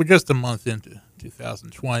we're just a month into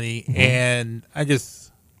 2020, and it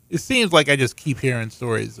seems like I just keep hearing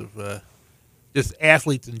stories of just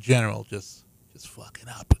athletes in general just fucking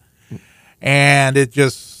up, and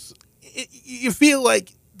you feel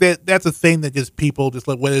like that's a thing that just people just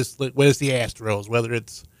like whether it's the Astros, whether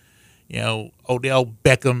it's Odell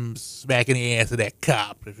Beckham smacking the ass of that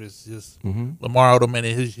cop, if it's just Lamar Odom and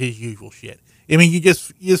his usual shit. I mean, you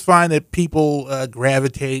just find that people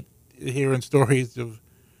gravitate hearing stories of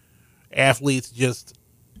athletes just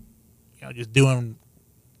doing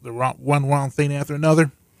the wrong thing after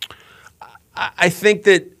another. I think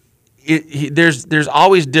that there's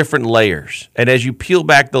always different layers, and as you peel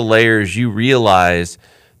back the layers, you realize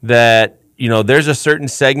that there's a certain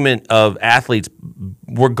segment of athletes,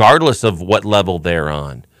 regardless of what level they're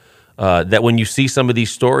on, that when you see some of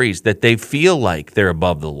these stories, that they feel like they're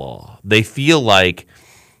above the law. They feel like,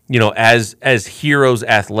 as heroes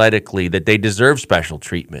athletically, that they deserve special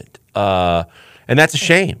treatment, and that's a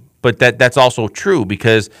shame. But that's also true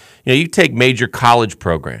because you take major college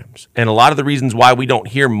programs, and a lot of the reasons why we don't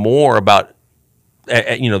hear more about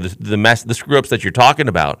the screw ups that you're talking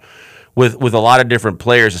about with a lot of different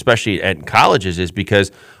players, especially at colleges, is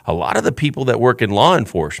because a lot of the people that work in law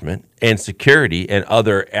enforcement and security and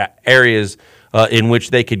other areas in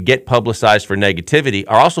which they could get publicized for negativity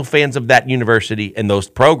are also fans of that university and those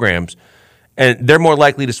programs, and they're more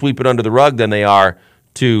likely to sweep it under the rug than they are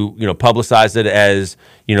to publicize it as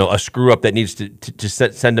a screw up that needs to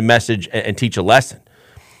send a message and teach a lesson.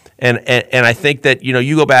 And I think that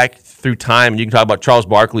you go back through time and you can talk about Charles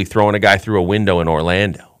Barkley throwing a guy through a window in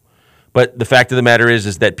Orlando. But the fact of the matter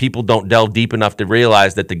is that people don't delve deep enough to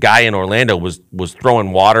realize that the guy in Orlando was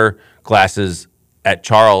throwing water glasses at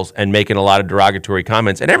Charles and making a lot of derogatory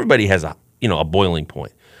comments. And everybody has a boiling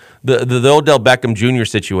point. The Odell Beckham Jr.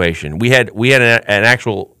 situation, we had an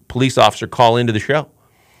actual police officer call into the show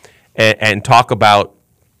and talk about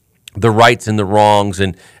the rights and the wrongs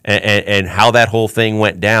and how that whole thing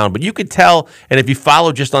went down. But you could tell, and if you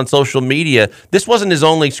follow just on social media, this wasn't his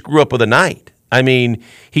only screw up of the night. I mean,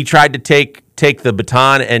 he tried to take the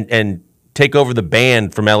baton and take over the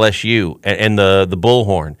band from LSU and the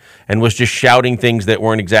bullhorn, and was just shouting things that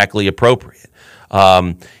weren't exactly appropriate.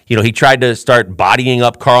 He tried to start bodying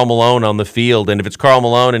up Karl Malone on the field, and if it's Karl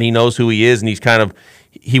Malone and he knows who he is and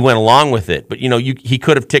he went along with it, but he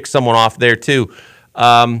could have ticked someone off there too.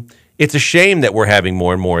 It's a shame that we're having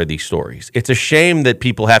more and more of these stories. It's a shame that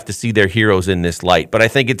people have to see their heroes in this light, but I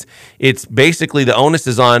think it's basically the onus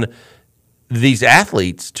is on these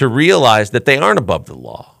athletes to realize that they aren't above the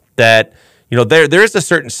law, that there is a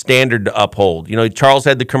certain standard to uphold. Charles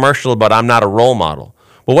had the commercial about I'm not a role model.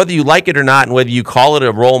 Well, whether you like it or not, and whether you call it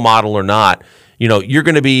a role model or not, you're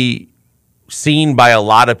going to be seen by a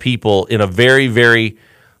lot of people in a very, very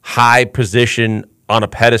high position on a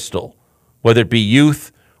pedestal, whether it be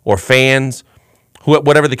youth or fans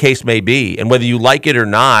whatever the case may be. And whether you like it or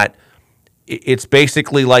not, it's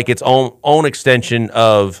basically like its own extension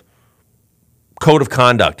of code of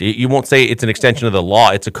conduct. You won't say it's an extension of the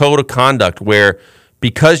law. It's a code of conduct where,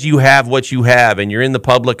 because you have what you have and you're in the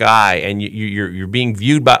public eye and you're being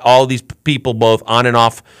viewed by all these people both on and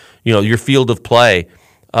off, your field of play,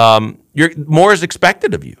 more is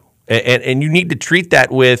expected of you, and you need to treat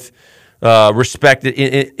that with respect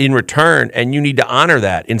in return, and you need to honor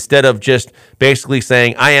that instead of just basically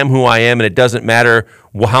saying, I am who I am and it doesn't matter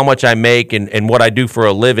how much I make and what I do for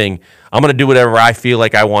a living. I'm going to do whatever I feel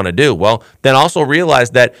like I want to do. Well, then also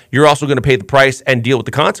realize that you're also going to pay the price and deal with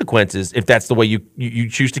the consequences if that's the way you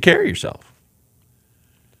choose to carry yourself.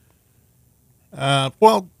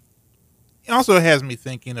 Well, it also has me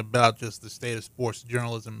thinking about just the state of sports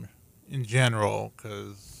journalism in general,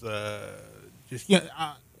 because I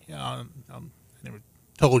never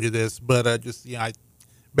told you this, but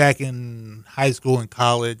back in high school and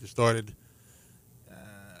college, I started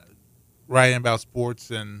writing about sports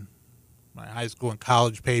in my high school and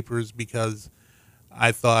college papers because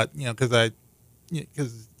I thought, because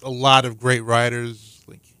a lot of great writers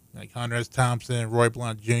like Hunter S. Thompson, Roy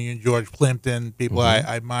Blount Jr., and George Plimpton, people I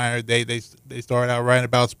admired, they started out writing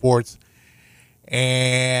about sports,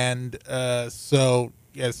 and so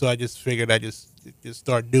I just figured I just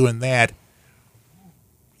start doing that.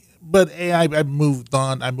 But I moved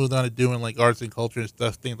on. I moved on to doing like arts and culture and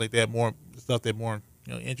stuff, things like that, more stuff that more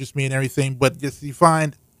interests me and everything. But just you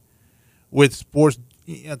find with sports,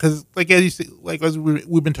 because as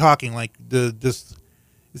we've been talking, it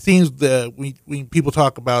seems that when people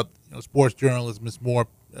talk about sports journalism, it's more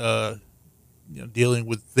dealing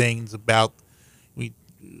with things about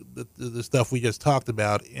the stuff we just talked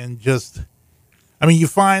about, and just you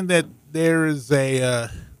find that there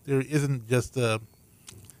isn't just a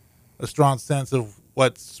strong sense of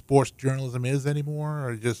what sports journalism is anymore,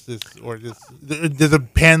 or just it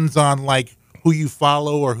depends on who you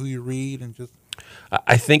follow or who you read, and just.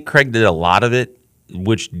 I think Craig did a lot of it,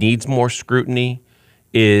 which needs more scrutiny.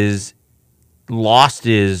 Is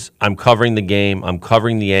I'm covering the game, I'm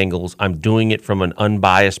covering the angles, I'm doing it from an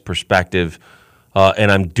unbiased perspective,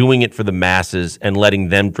 and I'm doing it for the masses and letting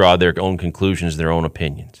them draw their own conclusions, their own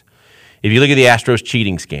opinions. If you look at the Astros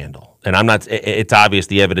cheating scandal, and it's obvious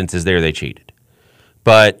the evidence is there they cheated.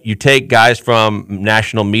 But you take guys from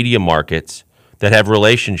national media markets that have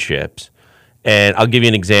relationships, and I'll give you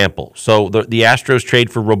an example. So the Astros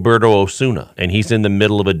trade for Roberto Osuna, and he's in the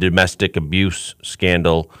middle of a domestic abuse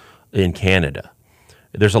scandal in Canada.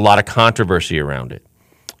 There's a lot of controversy around it.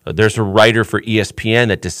 There's a writer for ESPN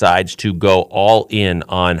that decides to go all in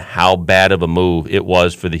on how bad of a move it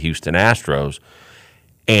was for the Houston Astros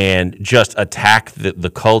and just attack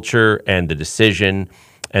the culture and the decision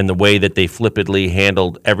and the way that they flippantly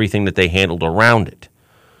handled everything that they handled around it.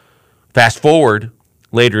 Fast forward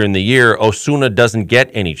later in the year, Osuna doesn't get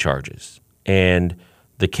any charges, and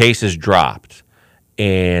the case is dropped,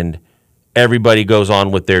 and everybody goes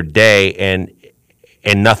on with their day, and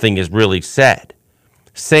nothing is really said.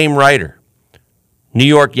 Same writer, New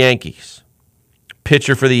York Yankees,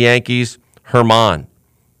 pitcher for the Yankees, Herman,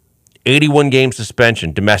 81-game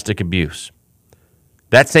suspension, domestic abuse.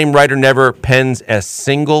 That same writer never pens a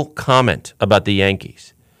single comment about the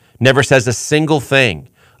Yankees, never says a single thing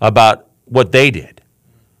about what they did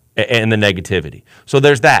and the negativity. So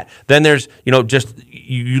there's that. Then there's,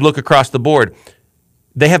 you look across the board.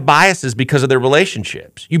 They have biases because of their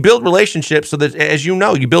relationships. You build relationships so that, as you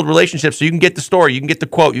know, you build relationships so you can get the story, you can get the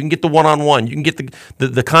quote, you can get the one-on-one, you can get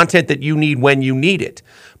the content that you need when you need it.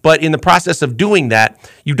 But in the process of doing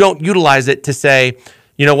that, you don't utilize it to say,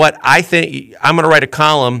 you know what, I think I'm going to write a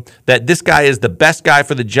column that this guy is the best guy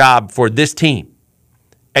for the job for this team.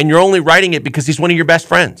 And you're only writing it because he's one of your best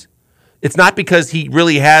friends. It's not because he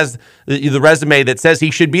really has the resume that says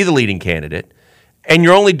he should be the leading candidate. And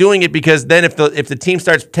you're only doing it because then if the team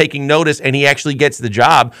starts taking notice and he actually gets the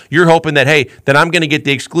job, you're hoping that, hey, then I'm going to get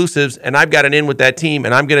the exclusives and I've got an in with that team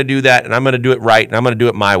and I'm going to do that and I'm going to do it right and I'm going to do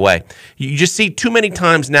it my way. You just see too many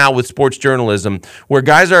times now with sports journalism where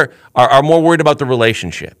guys are more worried about the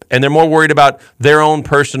relationship and they're more worried about their own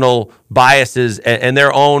personal biases and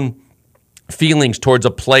their own feelings towards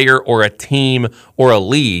a player or a team or a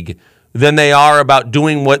league than they are about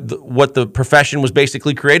doing what the profession was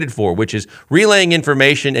basically created for, which is relaying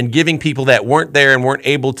information and giving people that weren't there and weren't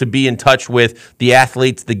able to be in touch with the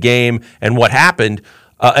athletes, the game, and what happened,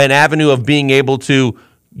 an avenue of being able to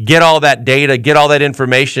get all that data, get all that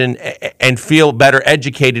information, and feel better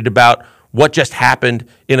educated about what just happened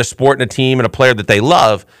in a sport and a team and a player that they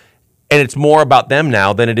love. And it's more about them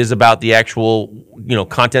now than it is about the actual,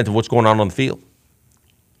 content of what's going on the field.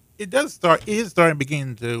 It does start. It is starting to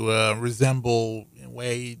begin to resemble, in a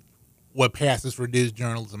way, what passes for news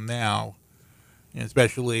journalism now, and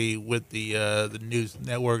especially with the news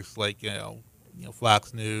networks like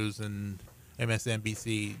Fox News and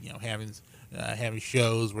MSNBC. Having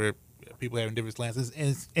shows where people having different slants,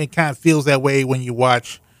 and it kind of feels that way when you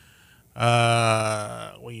watch,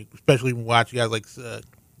 especially when you watch guys like the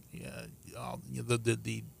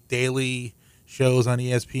daily shows on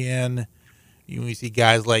ESPN. You see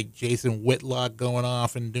guys like Jason Whitlock going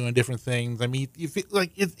off and doing different things. I mean, you feel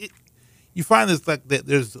like you find this like that.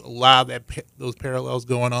 There's a lot of those parallels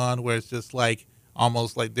going on where it's just like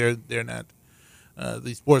almost like they're not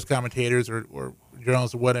these sports commentators or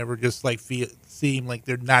journalists or whatever just like seem like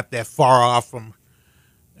they're not that far off from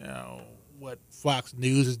what Fox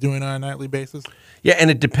News is doing on a nightly basis. Yeah, and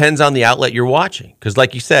it depends on the outlet you're watching. Because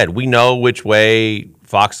like you said, we know which way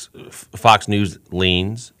Fox News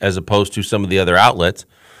leans as opposed to some of the other outlets.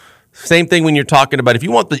 Same thing when you're talking about if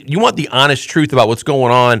you want the honest truth about what's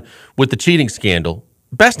going on with the cheating scandal,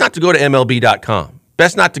 best not to go to MLB.com.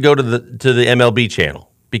 Best not to go to the MLB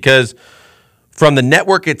channel, because from the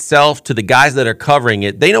network itself to the guys that are covering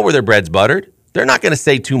it, they know where their bread's buttered. They're not going to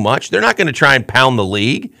say too much. They're not going to try and pound the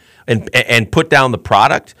league and put down the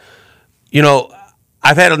product.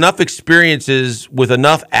 I've had enough experiences with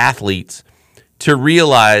enough athletes to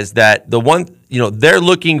realize that they're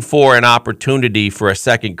looking for an opportunity for a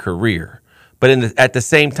second career. But at the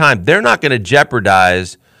same time, they're not going to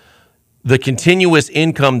jeopardize the continuous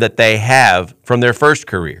income that they have from their first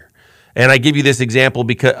career. And I give you this example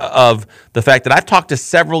because of the fact that I've talked to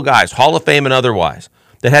several guys, Hall of Fame and otherwise,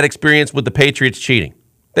 that had experience with the Patriots cheating.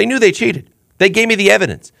 They knew they cheated. They gave me the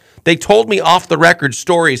evidence. They told me off the record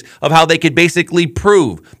stories of how they could basically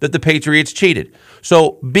prove that the Patriots cheated.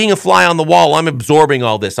 So being a fly on the wall, I'm absorbing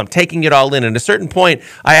all this. I'm taking it all in. And at a certain point,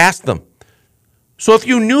 I asked them, so if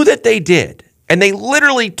you knew that they did, and they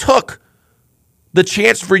literally took the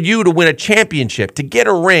chance for you to win a championship, to get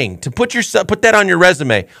a ring, to put that on your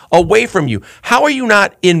resume away from you, how are you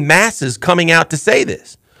not in masses coming out to say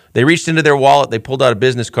this? They reached into their wallet, they pulled out a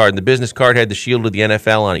business card, and the business card had the shield of the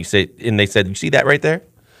NFL on it. And they said, you see that right there?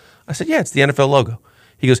 I said, yeah, it's the NFL logo.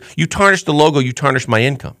 He goes, you tarnish the logo, you tarnish my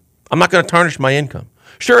income. I'm not going to tarnish my income.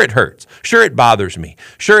 Sure, it hurts. Sure, it bothers me.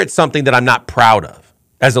 Sure, it's something that I'm not proud of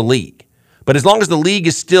as a league. But as long as the league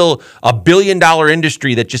is still a billion-dollar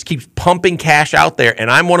industry that just keeps pumping cash out there, and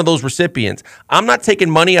I'm one of those recipients, I'm not taking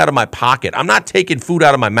money out of my pocket. I'm not taking food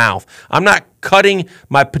out of my mouth. I'm not cutting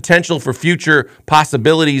my potential for future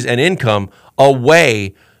possibilities and income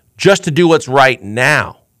away just to do what's right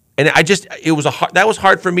now. And that was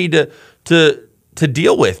hard for me to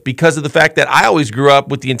deal with because of the fact that I always grew up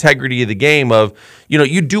with the integrity of the game of,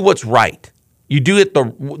 you do what's right. You do it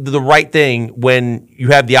the right thing when you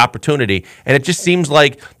have the opportunity. And it just seems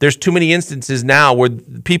like there's too many instances now where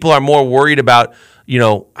people are more worried about,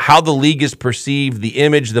 how the league is perceived, the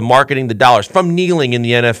image, the marketing, the dollars, from kneeling in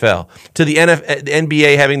the NFL to the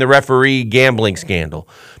NBA having the referee gambling scandal,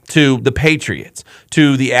 to the Patriots,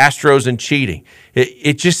 to the Astros and cheating.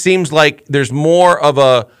 It just seems like there's more of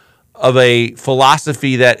a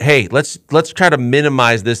philosophy that, hey, let's try to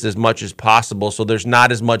minimize this as much as possible so there's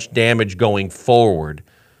not as much damage going forward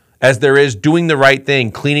as there is doing the right thing,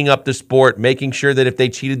 cleaning up the sport, making sure that if they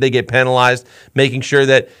cheated, they get penalized, making sure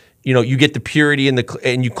that you get the purity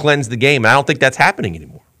and you cleanse the game. And I don't think that's happening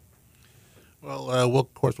anymore. Well,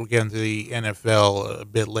 of course, we'll get into the NFL a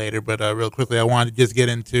bit later, but real quickly, I wanted to just get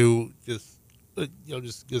into just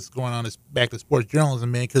going on back to sports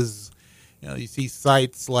journalism, man, because you see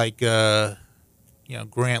sites like Grantland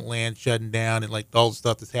shutting down and like all the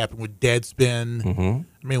stuff that's happened with Deadspin. Mm-hmm.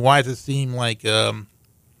 I mean, why does it seem like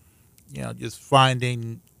just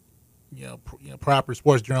finding proper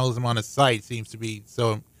sports journalism on a site seems to be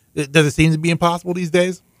so? Does it seem to be impossible these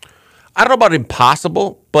days? I don't know about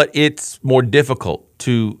impossible, but it's more difficult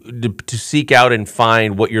to seek out and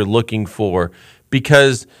find what you're looking for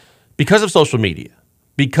because of social media,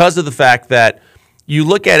 because of the fact that you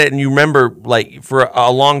look at it and you remember, like, for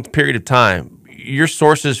a long period of time, your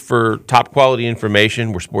sources for top quality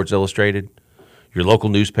information were Sports Illustrated, your local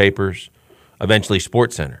newspapers, eventually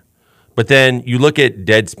SportsCenter. But then you look at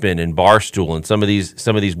Deadspin and Barstool and some of these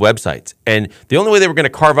websites, and the only way they were going to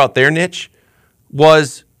carve out their niche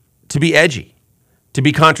was to be edgy, to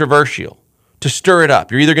be controversial, to stir it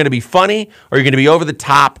up. You're either going to be funny or you're going to be over the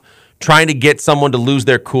top, trying to get someone to lose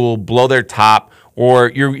their cool, blow their top,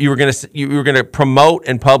 or you were going to promote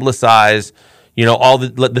and publicize, all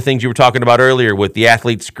the things you were talking about earlier with the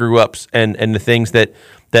athlete screw ups and the things that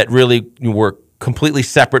really were completely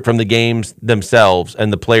separate from the games themselves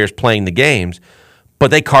and the players playing the games. but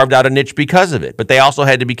they carved out a niche because of it. But they also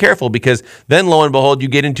had to be careful because then, lo and behold, you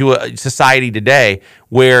get into a society today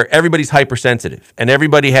where everybody's hypersensitive and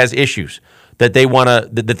everybody has issues that they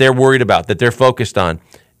that they're worried about, that they're focused on,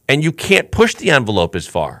 and you can't push the envelope as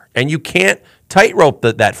far, and you can't tightrope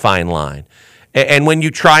that fine line. And when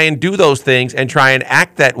you try and do those things and try and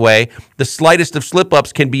act that way, the slightest of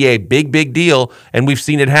slip-ups can be a big, big deal, and we've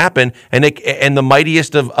seen it happen. And the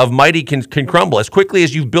mightiest of mighty can crumble as quickly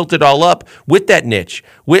as you've built it all up with that niche,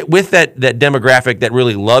 with that demographic that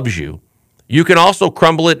really loves you. You can also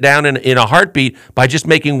crumble it down in a heartbeat by just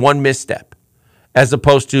making one misstep, as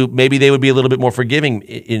opposed to maybe they would be a little bit more forgiving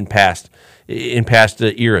in past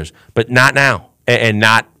eras, but not now, and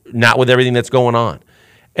not with everything that's going on.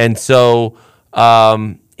 And so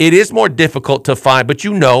it is more difficult to find, but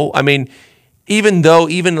I mean, even an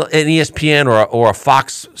ESPN or a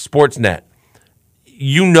Fox Sports Net,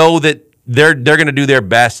 that they're going to do their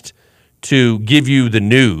best to give you the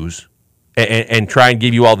news and try and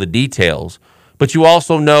give you all the details. But you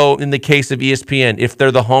also know, in the case of ESPN, if they're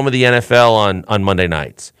the home of the NFL on Monday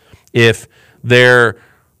nights, if they're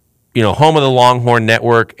home of the Longhorn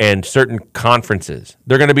Network and certain conferences,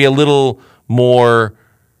 they're going to be a little more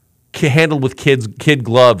handled with kid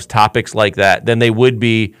gloves, topics like that, than they would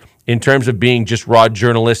be in terms of being just raw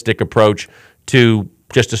journalistic approach to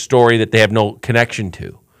just a story that they have no connection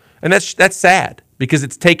to. And that's sad, because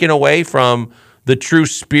it's taken away from the true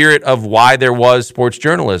spirit of why there was sports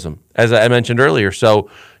journalism, as I mentioned earlier. So,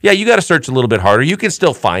 yeah, you got to search a little bit harder. You can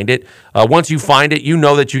still find it. Once you find it, you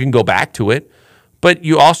know that you can go back to it. But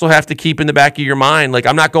you also have to keep in the back of your mind, like,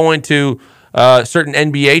 I'm not going to certain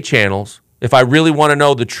NBA channels if I really want to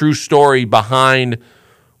know the true story behind,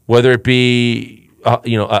 whether it be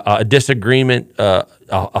a disagreement,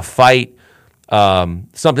 a fight,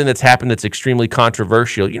 something that's happened that's extremely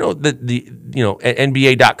controversial.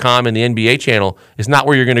 NBA.com and the NBA channel is not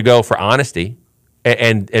where you're going to go for honesty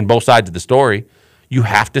and both sides of the story. You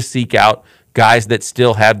have to seek out guys that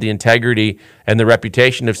still have the integrity and the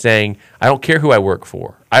reputation of saying, I don't care who I work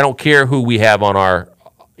for. I don't care who we have on our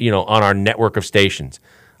network of stations.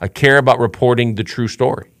 I care about reporting the true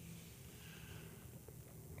story.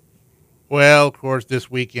 Well, of course, this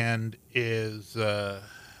weekend is Super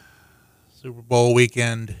Bowl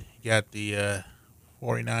weekend. You got the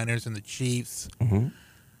 49ers and the Chiefs. Mm-hmm.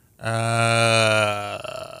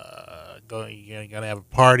 You got to have a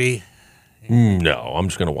party. No, I'm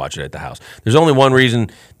just going to watch it at the house. There's only one reason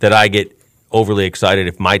that I get overly excited.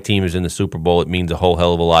 If my team is in the Super Bowl, it means a whole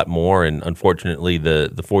hell of a lot more. And unfortunately, the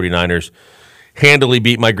 49ers handily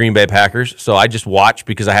beat my Green Bay Packers. So I just watch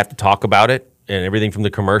because I have to talk about it, and everything from the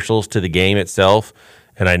commercials to the game itself.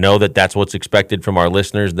 And I know that that's what's expected from our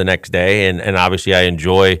listeners the next day. And obviously I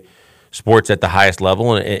enjoy sports at the highest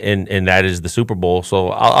level, and that is the Super Bowl. So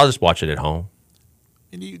I'll just watch it at home.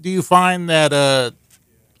 And do you find that,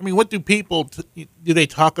 what do people, do they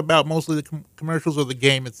talk about mostly the commercials or the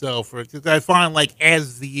game itself? Because I find, like,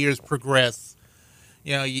 as the years progress,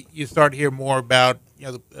 you start to hear more about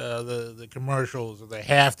the commercials or the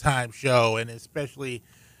halftime show, and especially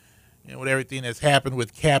with everything that's happened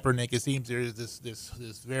with Kaepernick, it seems there's this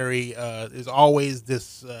very there's always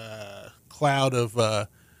this cloud of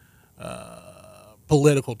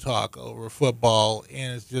political talk over football,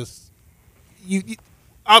 and it's just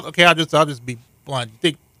I'll just be blunt. You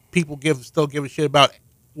think people still give a shit about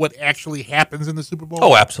what actually happens in the Super Bowl?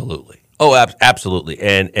 Oh, absolutely. Absolutely.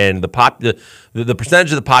 And the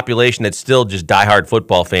percentage of the population that's still just diehard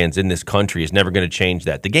football fans in this country is never going to change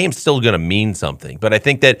that. The game's still going to mean something. But I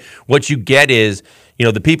think that what you get is,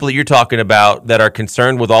 the people that you're talking about that are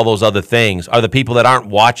concerned with all those other things are the people that aren't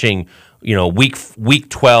watching, week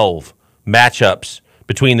 12 matchups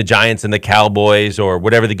between the Giants and the Cowboys or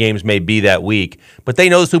whatever the games may be that week. But they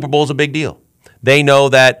know the Super Bowl is a big deal. They know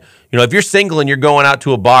that, if you're single and you're going out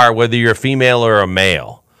to a bar, whether you're a female or a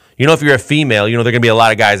male, if you're a female, there are going to be a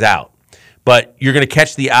lot of guys out. But you're going to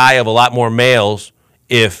catch the eye of a lot more males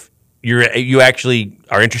if you actually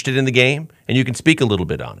are interested in the game and you can speak a little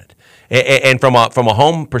bit on it. And from a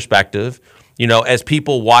home perspective, as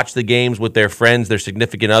people watch the games with their friends, their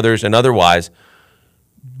significant others, and otherwise,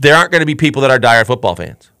 there aren't going to be people that are diehard football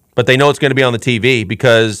fans. But they know it's going to be on the TV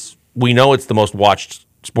because we know it's the most watched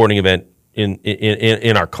sporting event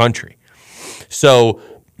in our country. So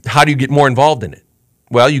how do you get more involved in it?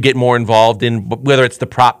 Well, you get more involved in whether it's the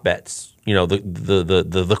prop bets,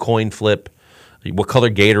 the coin flip, what color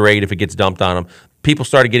Gatorade if it gets dumped on them. People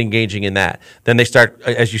started engaging in that. Then they start,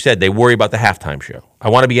 as you said, they worry about the halftime show. I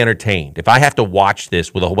want to be entertained. If I have to watch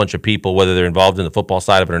this with a whole bunch of people, whether they're involved in the football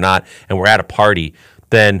side of it or not, and we're at a party,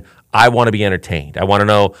 then I want to be entertained. I want to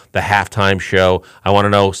know the halftime show. I want to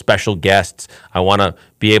know special guests. I want to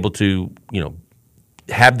be able to,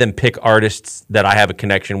 have them pick artists that I have a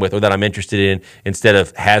connection with or that I'm interested in instead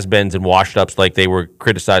of has-beens and washed-ups like they were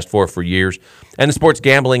criticized for years. And the sports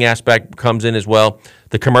gambling aspect comes in as well.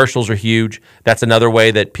 The commercials are huge. That's another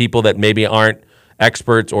way that people that maybe aren't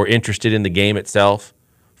experts or interested in the game itself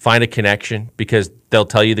find a connection because they'll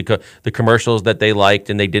tell you the commercials that they liked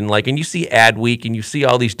and they didn't like. And you see Adweek and you see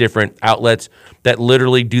all these different outlets that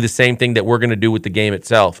literally do the same thing that we're going to do with the game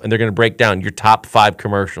itself. And they're going to break down your top 5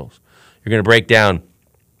 commercials. You're going to break down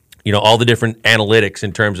all the different analytics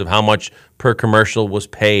in terms of how much per commercial was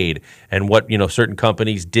paid and what, certain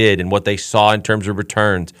companies did and what they saw in terms of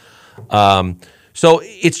returns. So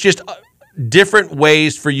it's just different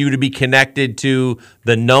ways for you to be connected to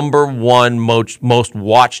the number one most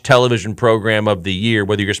watched television program of the year,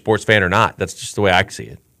 whether you're a sports fan or not. That's just the way I see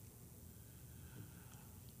it.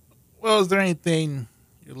 Well, is there anything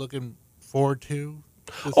you're looking forward to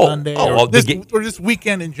this Sunday or this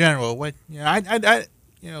weekend in general? What I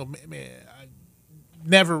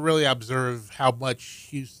never really observe how much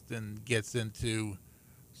Houston gets into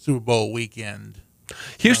Super Bowl weekend.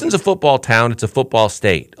 Houston's a football town. It's a football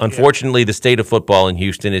state. Unfortunately, the state of football in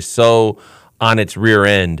Houston is so on its rear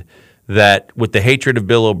end that with the hatred of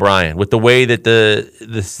Bill O'Brien, with the way that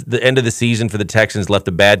the end of the season for the Texans left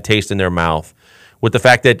a bad taste in their mouth, with the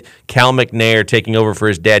fact that Cal McNair taking over for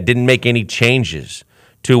his dad didn't make any changes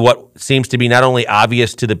to what seems to be not only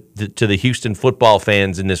obvious to the Houston football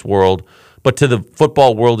fans in this world, but to the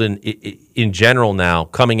football world in general now,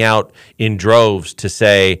 coming out in droves to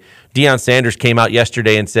say, Deion Sanders came out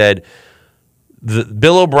yesterday and said,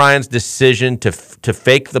 Bill O'Brien's decision to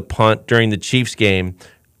fake the punt during the Chiefs game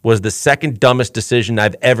was the second dumbest decision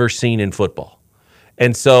I've ever seen in football.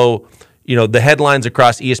 And so, the headlines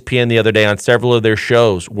across ESPN the other day on several of their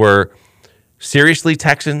shows were, seriously,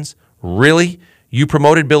 Texans, really? You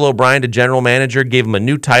promoted Bill O'Brien to general manager, gave him a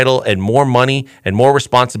new title and more money and more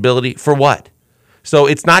responsibility for what? So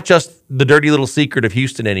it's not just the dirty little secret of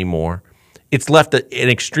Houston anymore. It's left an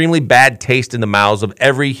extremely bad taste in the mouths of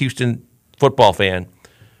every Houston football fan.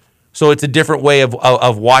 So it's a different way of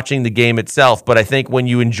watching the game itself. But I think when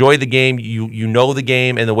you enjoy the game, you know the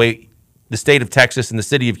game and the way the state of Texas and the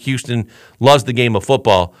city of Houston loves the game of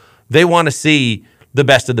football, they want to see the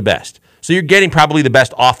best of the best. So you're getting probably the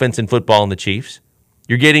best offense in football in the Chiefs.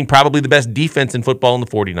 You're getting probably the best defense in football in the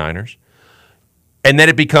 49ers. And then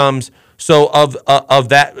it becomes, so of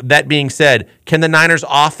that being said, can the Niners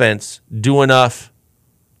offense do enough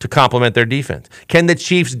to complement their defense? Can the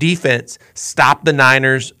Chiefs defense stop the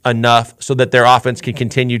Niners enough so that their offense can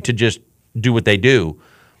continue to just do what they do?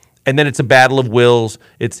 And then it's a battle of wills.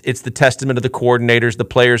 It's the testament of the coordinators, the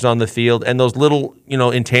players on the field, and those little,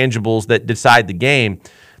 intangibles that decide the game,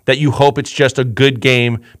 that you hope it's just a good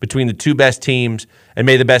game between the two best teams and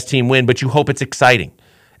may the best team win, but you hope it's exciting.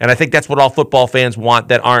 And I think that's what all football fans want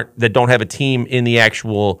that don't have a team in the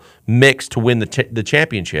actual mix to win the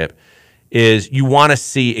championship, is you want to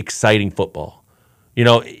see exciting football.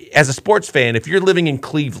 As a sports fan, if you're living in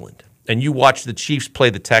Cleveland and you watch the Chiefs play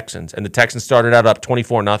the Texans and the Texans started out up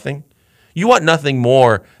 24-0, you want nothing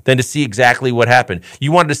more than to see exactly what happened.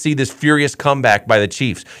 You wanted to see this furious comeback by the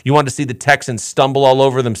Chiefs. You wanted to see the Texans stumble all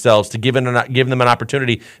over themselves to give them an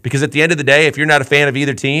opportunity. Because at the end of the day, if you're not a fan of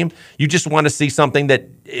either team, you just want to see something that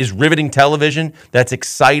is riveting television, that's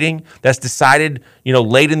exciting, that's decided,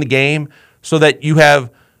 late in the game, so that you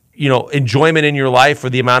have, enjoyment in your life for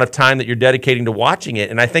the amount of time that you're dedicating to watching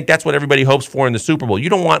it. And I think that's what everybody hopes for in the Super Bowl. You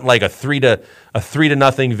don't want like a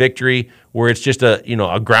 3-0 victory where it's just a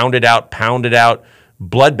grounded out, pounded out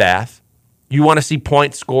bloodbath. You want to see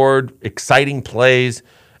points scored, exciting plays,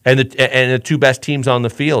 and the two best teams on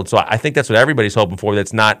the field. So I think that's what everybody's hoping for.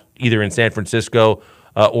 That's not either in San Francisco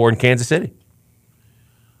or in Kansas City.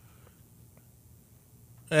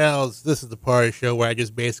 Well, this is the part of the show where I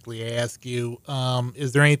just basically ask you,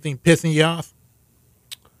 is there anything pissing you off?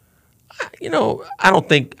 I don't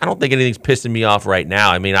think anything's pissing me off right now.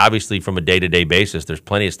 I mean, obviously, from a day-to-day basis, there's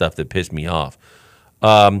plenty of stuff that pissed me off.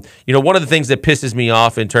 One of the things that pisses me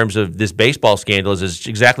off in terms of this baseball scandal is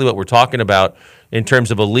exactly what we're talking about in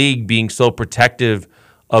terms of a league being so protective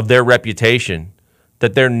of their reputation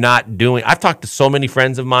that they're not doing. I've talked to so many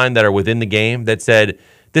friends of mine that are within the game that said,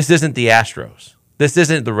 this isn't the Astros. This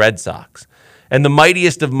isn't the Red Sox. And the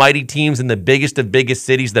mightiest of mighty teams in the biggest of biggest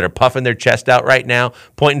cities that are puffing their chest out right now,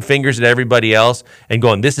 pointing fingers at everybody else and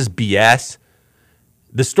going, this is BS.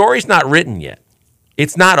 The story's not written yet.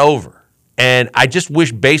 It's not over. And I just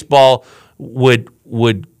wish baseball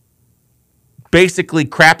would basically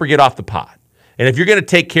crap or get off the pot And if you're going to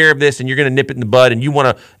take care of this and you're going to nip it in the bud and you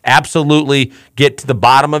want to absolutely get to the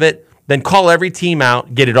bottom of it, then call every team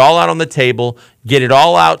out, get it all out on the table, get it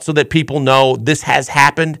all out so that people know this has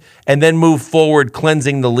happened, and then move forward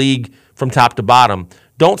cleansing the league from top to bottom.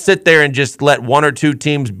 Don't sit there and just let one or two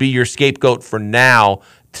teams be your scapegoat for now.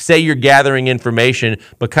 Say you're gathering information,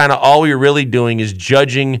 but kind of all you're really doing is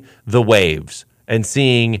judging the waves and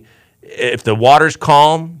seeing if the water's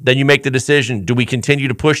calm, then you make the decision, do we continue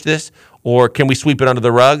to push this or can we sweep it under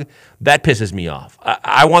the rug? That pisses me off.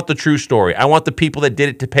 I want the true story. I want the people that did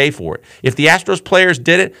it to pay for it. If the Astros players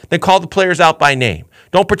did it, then call the players out by name.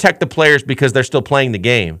 Don't protect the players because they're still playing the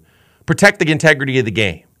game. Protect the integrity of the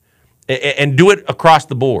game and do it across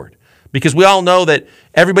the board. Because we all know that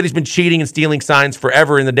everybody's been cheating and stealing signs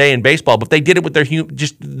forever in the day in baseball, but they did it with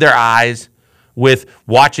their eyes, with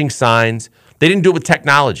watching signs. They didn't do it with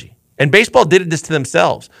technology. And baseball did this to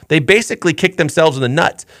themselves. They basically kicked themselves in the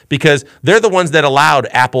nuts because they're the ones that allowed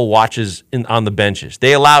Apple Watches on the benches.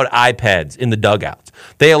 They allowed iPads in the dugouts.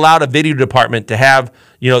 They allowed a video department to have,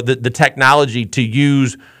 the technology to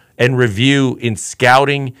use and review in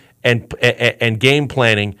scouting and game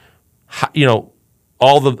planning,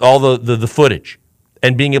 all the footage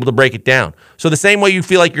and being able to break it down. So the same way you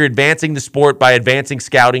feel like you're advancing the sport by advancing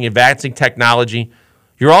scouting, advancing technology,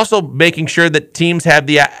 you're also making sure that teams have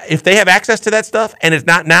if they have access to that stuff and it's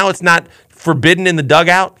not forbidden in the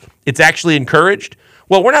dugout, it's actually encouraged.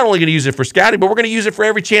 Well, we're not only going to use it for scouting, but we're going to use it for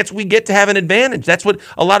every chance we get to have an advantage. That's what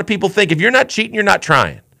a lot of people think. If you're not cheating, you're not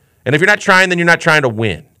trying. And if you're not trying, then you're not trying to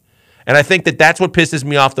win. And I think that's what pisses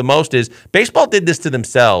me off the most is baseball did this to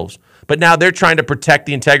themselves, but now they're trying to protect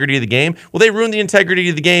the integrity of the game. Well, they ruined the integrity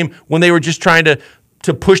of the game when they were just trying to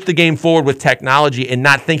push the game forward with technology and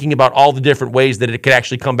not thinking about all the different ways that it could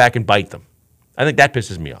actually come back and bite them. I think that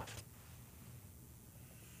pisses me off.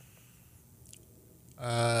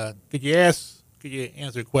 Could you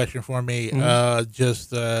answer a question for me?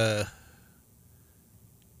 Mm-hmm.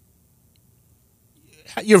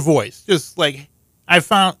 Your voice, just like I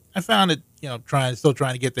found it, still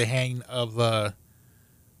trying to get the hang of,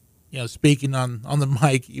 speaking on the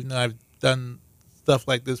mic, even though I've done stuff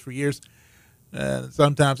like this for years.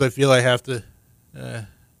 Sometimes I feel I have to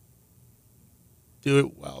do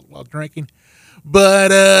it while drinking,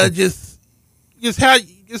 but just how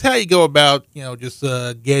you go about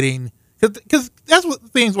getting, because that's what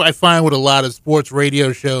things I find with a lot of sports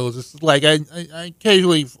radio shows. It's like I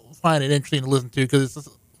occasionally find it interesting to listen to because it's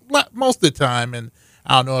most of the time, and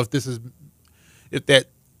I don't know if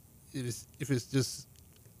it's just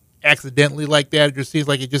accidentally like that. It just seems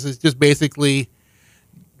like it's just basically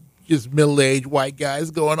just middle-aged white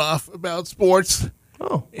guys going off about sports. Oh,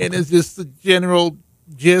 okay. And it's just the general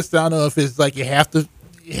gist. I don't know if it's like you have to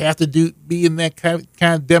be in that kind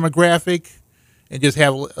of demographic and just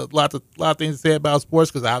have a lot of things to say about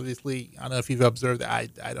sports. Because obviously, I don't know if you've observed that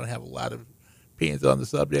I don't have a lot of opinions on the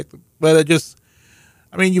subject, but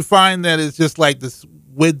you find that it's just like this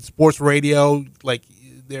with sports radio. Like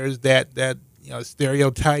there's that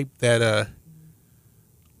stereotype, that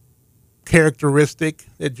characteristic,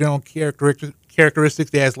 that general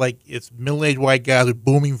characteristics that has like it's middle-aged white guys with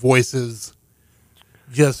booming voices,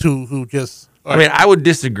 who just. I would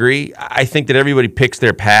disagree. I think that everybody picks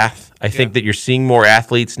their path. I think that you're seeing more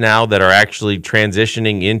athletes now that are actually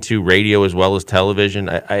transitioning into radio as well as television.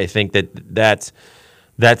 I think that's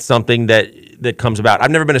something that comes about.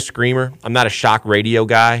 I've never been a screamer. I'm not a shock radio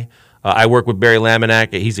guy. I work with Barry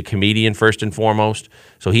Laminack. He's a comedian first and foremost,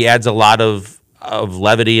 so he adds a lot of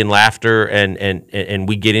levity and laughter, and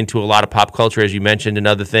we get into a lot of pop culture, as you mentioned, and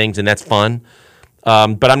other things, and that's fun.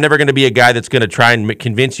 But I'm never going to be a guy that's going to try and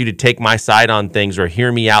convince you to take my side on things or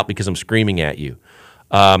hear me out because I'm screaming at you.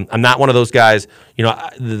 I'm not one of those guys.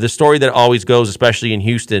 The story that always goes, especially in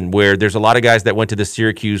Houston, where there's a lot of guys that went to the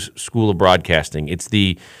Syracuse School of Broadcasting. It's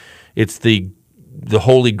the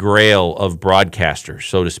holy grail of broadcasters,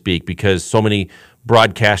 so to speak, because so many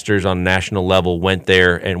broadcasters on a national level went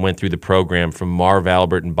there and went through the program, from Marv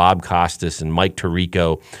Albert and Bob Costas and Mike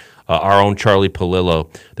Tirico, our own Charlie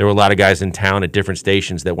Palillo. There were a lot of guys in town at different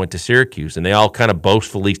stations that went to Syracuse, and they all kind of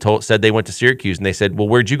boastfully said they went to Syracuse, and they said, well,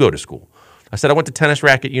 where'd you go to school? I said, I went to Tennis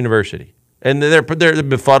Racket University. And they're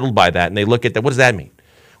befuddled by that, and they look at that. What does that mean?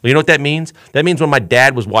 Well, you know what that means? That means when my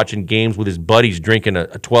dad was watching games with his buddies drinking a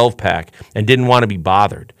 12-pack and didn't want to be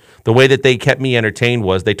bothered, the way that they kept me entertained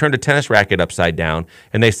was they turned a tennis racket upside down,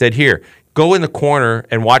 and they said, here, go in the corner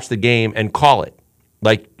and watch the game and call it,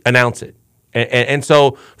 like announce it. And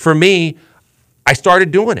so for me, I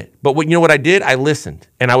started doing it. But you know what I did? I listened.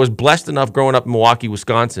 And I was blessed enough growing up in Milwaukee,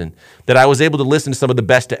 Wisconsin, that I was able to listen to some of the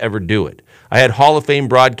best to ever do it. I had Hall of Fame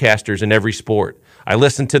broadcasters in every sport. I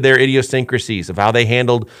listened to their idiosyncrasies of how they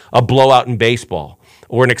handled a blowout in baseball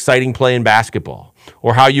or an exciting play in basketball,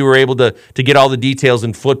 or how you were able to get all the details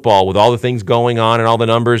in football with all the things going on and all the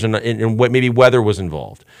numbers and what maybe weather was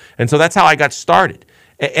involved. And so that's how I got started.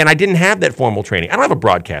 And I didn't have that formal training. I don't have a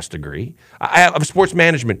broadcast degree. I have a sports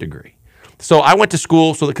management degree. So I went to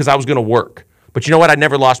school because I was going to work. But you know what? I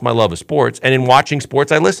never lost my love of sports. And in watching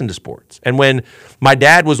sports, I listened to sports. And when my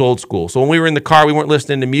dad was old school, so when we were in the car, we weren't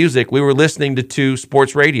listening to music. We were listening to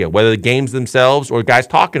sports radio, whether the games themselves or guys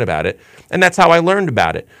talking about it. And that's how I learned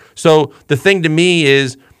about it. So the thing to me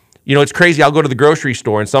is, it's crazy. I'll go to the grocery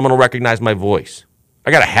store and someone will recognize my voice.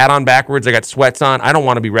 I got a hat on backwards. I got sweats on. I don't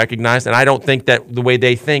want to be recognized. And I don't think that the way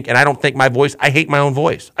they think. And I don't think my voice, I hate my own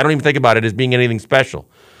voice. I don't even think about it as being anything special.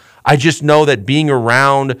 I just know that being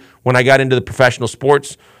around when I got into the professional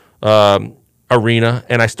sports arena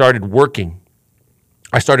and I started working,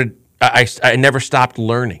 I never stopped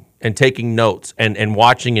learning and taking notes and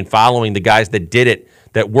watching and following the guys that did it,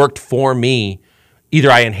 that worked for me.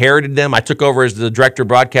 Either I inherited them. I took over as the director of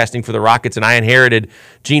broadcasting for the Rockets, and I inherited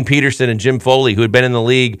Gene Peterson and Jim Foley, who had been in the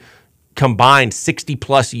league combined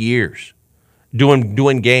 60-plus years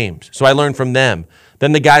doing games. So I learned from them.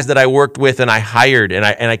 Then the guys that I worked with and I hired and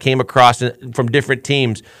I came across from different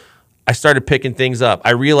teams, I started picking things up.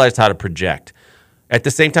 I realized how to project. At the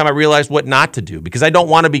same time, I realized what not to do, because I don't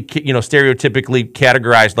want to be, stereotypically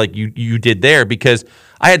categorized like you did there, because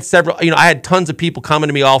I had I had tons of people coming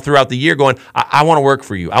to me all throughout the year going, I want to work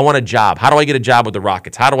for you. I want a job. How do I get a job with the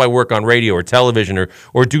Rockets? How do I work on radio or television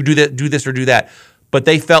or do this or do that? But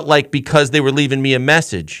they felt like because they were leaving me a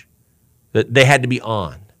message that they had to be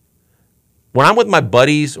on. When I'm with my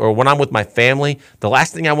buddies or when I'm with my family, the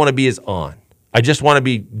last thing I want to be is on. I just want to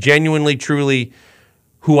be genuinely, truly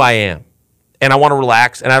who I am. And I want to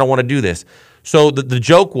relax, and I don't want to do this. So the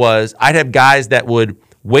joke was I'd have guys that would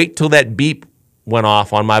wait till that beep went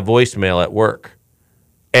off on my voicemail at work.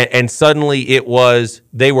 And suddenly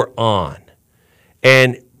they were on.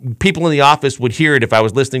 And people in the office would hear it if I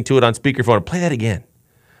was listening to it on speakerphone. Play that again.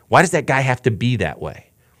 Why does that guy have to be that way?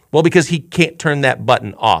 Well, because he can't turn that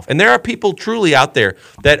button off. And there are people truly out there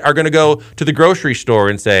that are going to go to the grocery store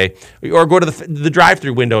and say, or go to the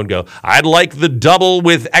drive-thru window and go, I'd like the double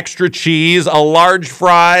with extra cheese, a large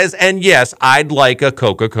fries, and yes, I'd like a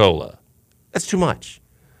Coca-Cola. That's too much.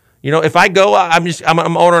 If I go,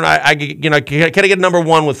 I'm ordering, can I get number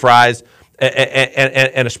one with fries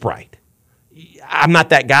and a Sprite? I'm not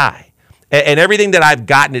that guy. And everything that I've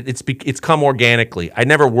gotten, it's come organically. I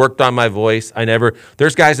never worked on my voice.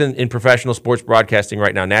 There's guys in professional sports broadcasting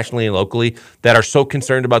right now, nationally and locally, that are so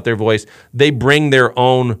concerned about their voice. They bring their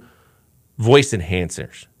own voice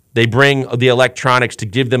enhancers. They bring the electronics to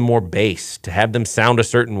give them more bass, to have them sound a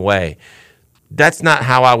certain way. That's not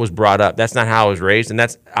how I was brought up. That's not how I was raised. And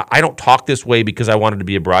I don't talk this way because I wanted to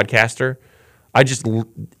be a broadcaster.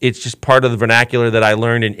 It's just part of the vernacular that I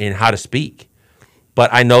learned in how to speak. But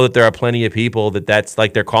I know that there are plenty of people that's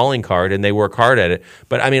like their calling card and they work hard at it.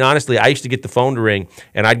 But honestly, I used to get the phone to ring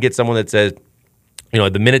and I'd get someone that says, the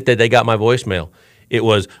minute that they got my voicemail, it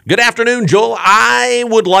was, good afternoon, Joel. I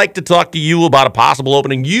would like to talk to you about a possible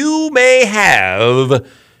opening you may have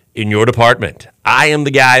in your department. I am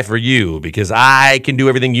the guy for you because I can do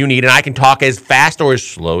everything you need and I can talk as fast or as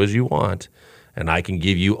slow as you want and I can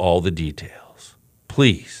give you all the details.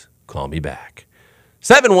 Please call me back.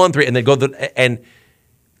 713 and then go and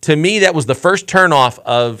to me, that was the first turnoff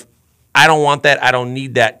of, I don't want that, I don't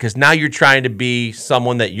need that, because now you're trying to be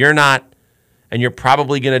someone that you're not, and you're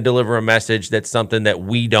probably going to deliver a message that's something that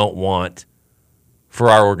we don't want for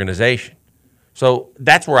our organization. So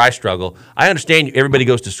that's where I struggle. I understand everybody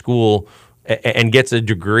goes to school and gets a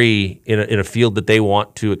degree in a field that they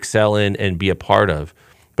want to excel in and be a part of,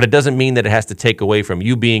 but it doesn't mean that it has to take away from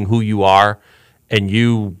you being who you are and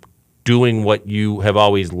you doing what you have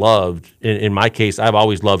always loved. In my case, I've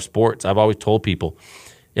always loved sports. I've always told people,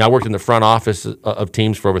 I worked in the front office of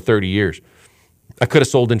teams for over 30 years. I could have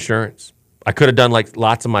sold insurance. I could have done like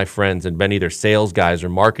lots of my friends and been either sales guys or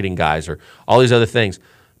marketing guys or all these other things.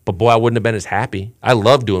 But boy, I wouldn't have been as happy. I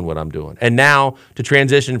love doing what I'm doing. And now to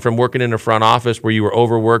transition from working in a front office where you were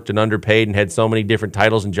overworked and underpaid and had so many different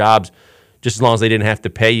titles and jobs, just as long as they didn't have to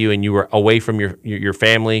pay you and you were away from your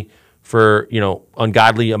family for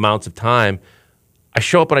ungodly amounts of time, I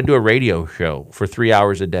show up and I do a radio show for 3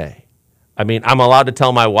 hours a day. I'm allowed to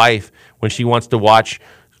tell my wife when she wants to watch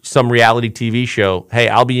some reality TV show, hey,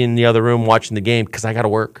 I'll be in the other room watching the game because I got to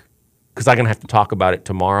work, because I'm going to have to talk about it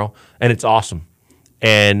tomorrow, and it's awesome.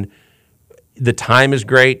 And the time is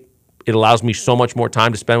great. It allows me so much more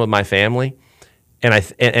time to spend with my family. And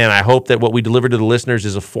I hope that what we deliver to the listeners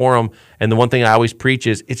is a forum. And the one thing I always preach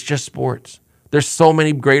is it's just sports. There's so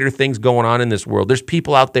many greater things going on in this world. There's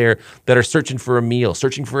people out there that are searching for a meal,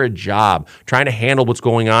 searching for a job, trying to handle what's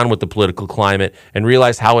going on with the political climate and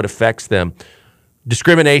realize how it affects them.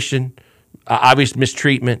 Discrimination, obvious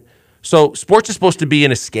mistreatment. So sports is supposed to be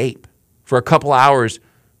an escape for a couple hours.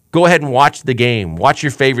 Go ahead and watch the game, watch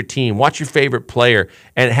your favorite team, watch your favorite player,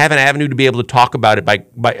 and have an avenue to be able to talk about it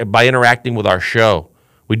by interacting with our show.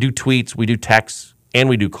 We do tweets, we do texts, and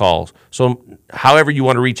we do calls. So however you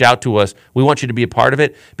want to reach out to us, we want you to be a part of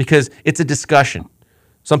it because it's a discussion.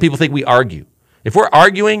 Some people think we argue. If we're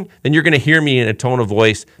arguing, then you're going to hear me in a tone of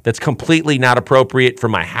voice that's completely not appropriate for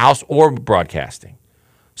my house or broadcasting.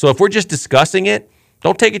 So if we're just discussing it,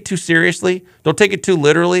 don't take it too seriously, don't take it too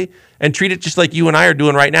literally, and treat it just like you and I are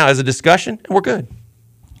doing right now as a discussion, and we're good.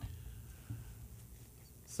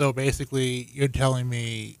 So basically, you're telling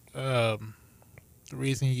me the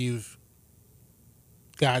reason you've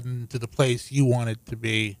gotten to the place you wanted to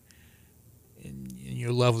be in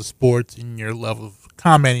your love of sports and your love of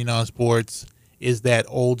commenting on sports is that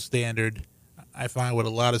old standard. I find with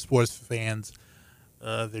a lot of sports fans,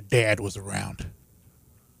 their dad was around.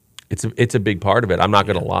 It's a big part of it. I'm not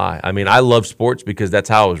going to lie. I mean, I love sports because that's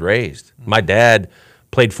how I was raised. My dad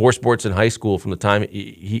played 4 sports in high school from the time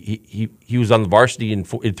he was on the varsity in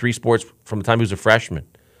 3 sports from the time he was a freshman.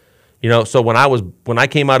 You know, so when I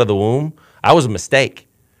came out of the womb, I was a mistake.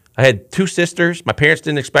 I had 2 sisters. My parents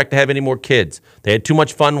didn't expect to have any more kids. They had too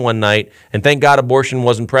much fun one night, and thank God abortion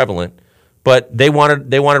wasn't prevalent. But they wanted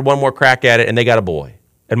one more crack at it, and they got a boy.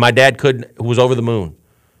 And my dad was over the moon.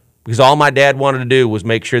 Because all my dad wanted to do was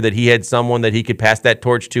make sure that he had someone that he could pass that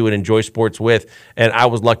torch to and enjoy sports with, and I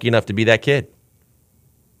was lucky enough to be that kid.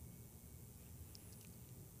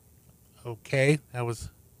 Okay, that was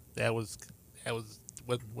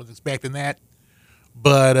wasn't expecting that,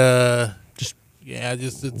 but just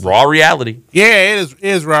it's raw reality. Yeah, it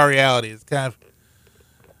is raw reality. It's kind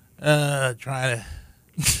of trying to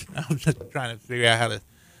I'm just trying to figure out how to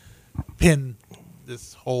pin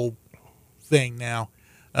this whole thing now.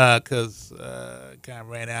 Because kind of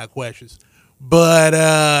ran out of questions. But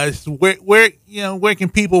where can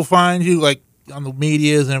people find you, like on the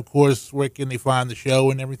medias, and of course, where can they find the show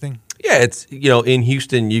and everything? Yeah, it's in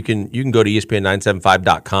Houston, you can go to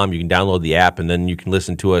ESPN975.com. You can download the app, and then you can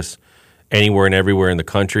listen to us anywhere and everywhere in the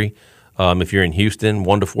country. If you're in Houston,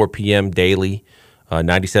 1 to 4 p.m. daily,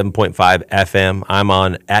 97.5 FM. I'm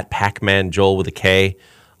on @PacmanJoel with a K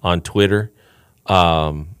on Twitter.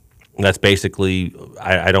 That's basically,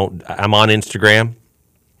 I'm on Instagram,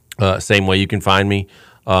 same way you can find me,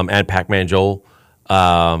 @PacmanJoel.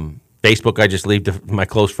 Facebook, I just leave to my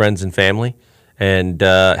close friends and family, and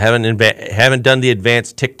haven't done the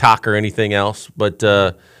advanced TikTok or anything else, but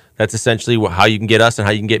that's essentially how you can get us and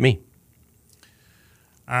how you can get me.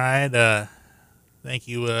 All right. Thank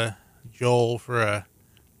you, Joel, for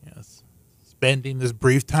spending this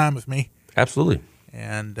brief time with me. Absolutely.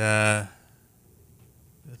 And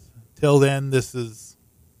till then, this is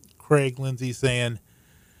Craig Lindsay saying,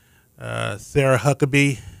 Sarah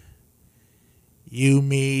Huckabee, you,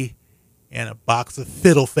 me, and a box of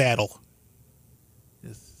fiddle faddle.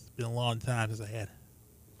 It's been a long time since I had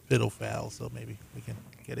fiddle faddle, so maybe we can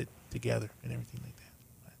get it together and everything like that.